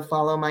also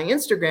follow my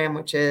Instagram,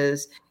 which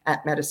is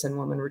at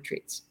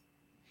medicinewomanretreats.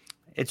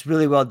 It's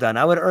really well done.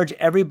 I would urge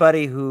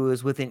everybody who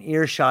is within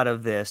earshot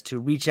of this to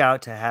reach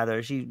out to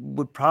Heather. She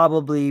would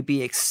probably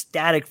be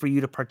ecstatic for you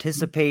to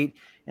participate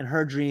in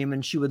her dream,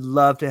 and she would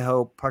love to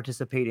help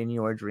participate in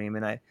your dream.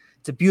 And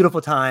it's a beautiful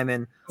time,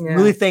 and I'm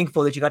really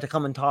thankful that you got to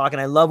come and talk.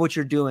 And I love what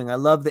you're doing. I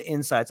love the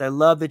insights. I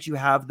love that you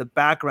have the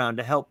background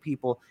to help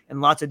people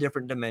in lots of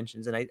different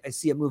dimensions. And I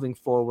see it moving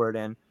forward,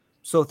 and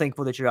so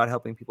thankful that you're out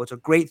helping people. It's a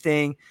great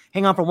thing.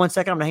 Hang on for 1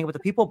 second. I'm going to hang up with the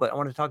people, but I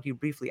want to talk to you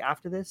briefly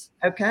after this.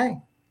 Okay.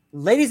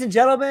 Ladies and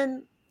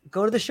gentlemen,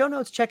 go to the show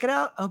notes. Check it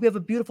out. I hope you have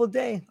a beautiful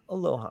day.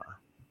 Aloha.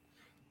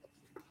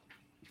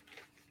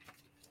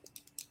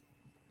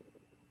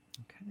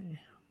 Okay.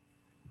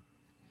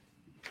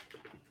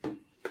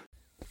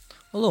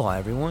 Aloha,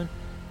 everyone.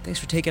 Thanks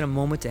for taking a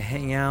moment to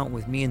hang out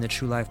with me in the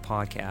True Life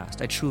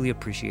Podcast. I truly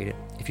appreciate it.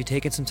 If you're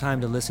taking some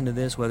time to listen to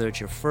this, whether it's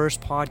your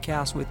first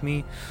podcast with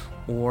me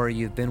or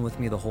you've been with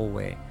me the whole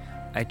way,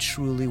 I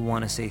truly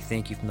want to say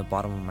thank you from the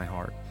bottom of my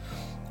heart.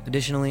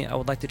 Additionally, I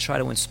would like to try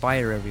to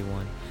inspire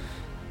everyone.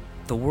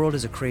 The world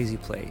is a crazy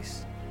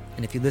place,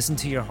 and if you listen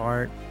to your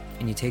heart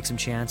and you take some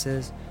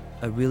chances,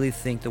 I really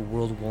think the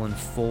world will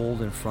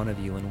unfold in front of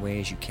you in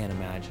ways you can't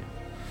imagine.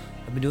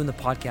 I've been doing the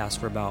podcast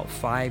for about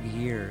 5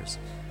 years.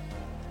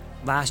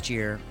 Last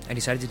year, I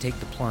decided to take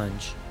the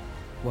plunge.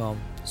 Well,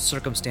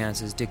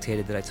 circumstances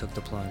dictated that I took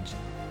the plunge,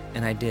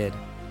 and I did.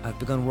 I've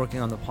begun working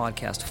on the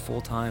podcast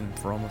full-time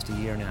for almost a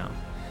year now,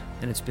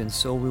 and it's been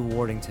so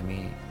rewarding to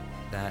me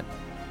that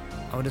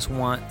I would just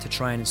want to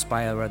try and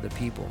inspire other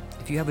people.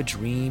 If you have a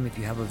dream, if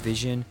you have a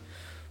vision,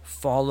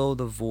 follow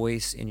the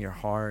voice in your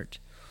heart.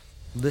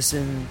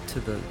 Listen to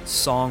the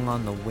song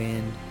on the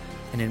wind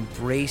and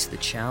embrace the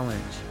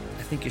challenge.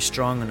 I think you're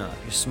strong enough,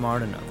 you're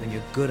smart enough, and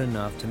you're good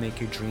enough to make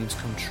your dreams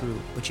come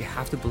true, but you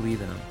have to believe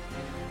in them.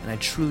 And I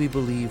truly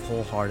believe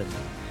wholeheartedly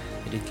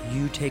that if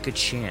you take a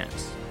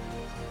chance,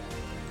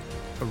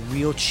 a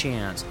real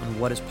chance on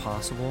what is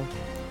possible,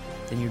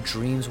 then your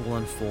dreams will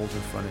unfold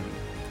in front of you.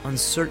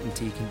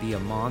 Uncertainty can be a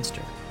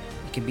monster.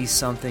 It can be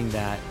something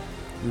that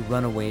we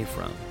run away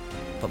from.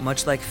 But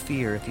much like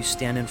fear, if you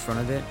stand in front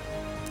of it,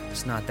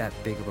 it's not that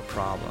big of a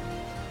problem.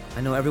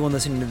 I know everyone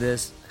listening to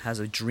this has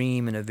a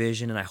dream and a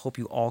vision, and I hope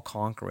you all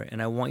conquer it.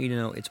 And I want you to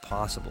know it's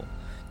possible.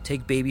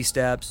 Take baby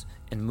steps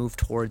and move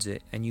towards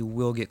it, and you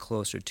will get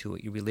closer to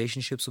it. Your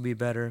relationships will be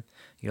better.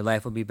 Your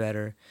life will be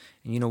better.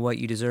 And you know what?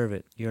 You deserve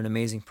it. You're an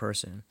amazing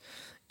person.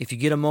 If you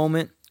get a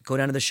moment, Go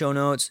down to the show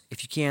notes.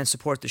 If you can,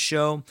 support the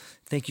show.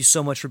 Thank you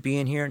so much for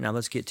being here. Now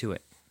let's get to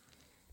it.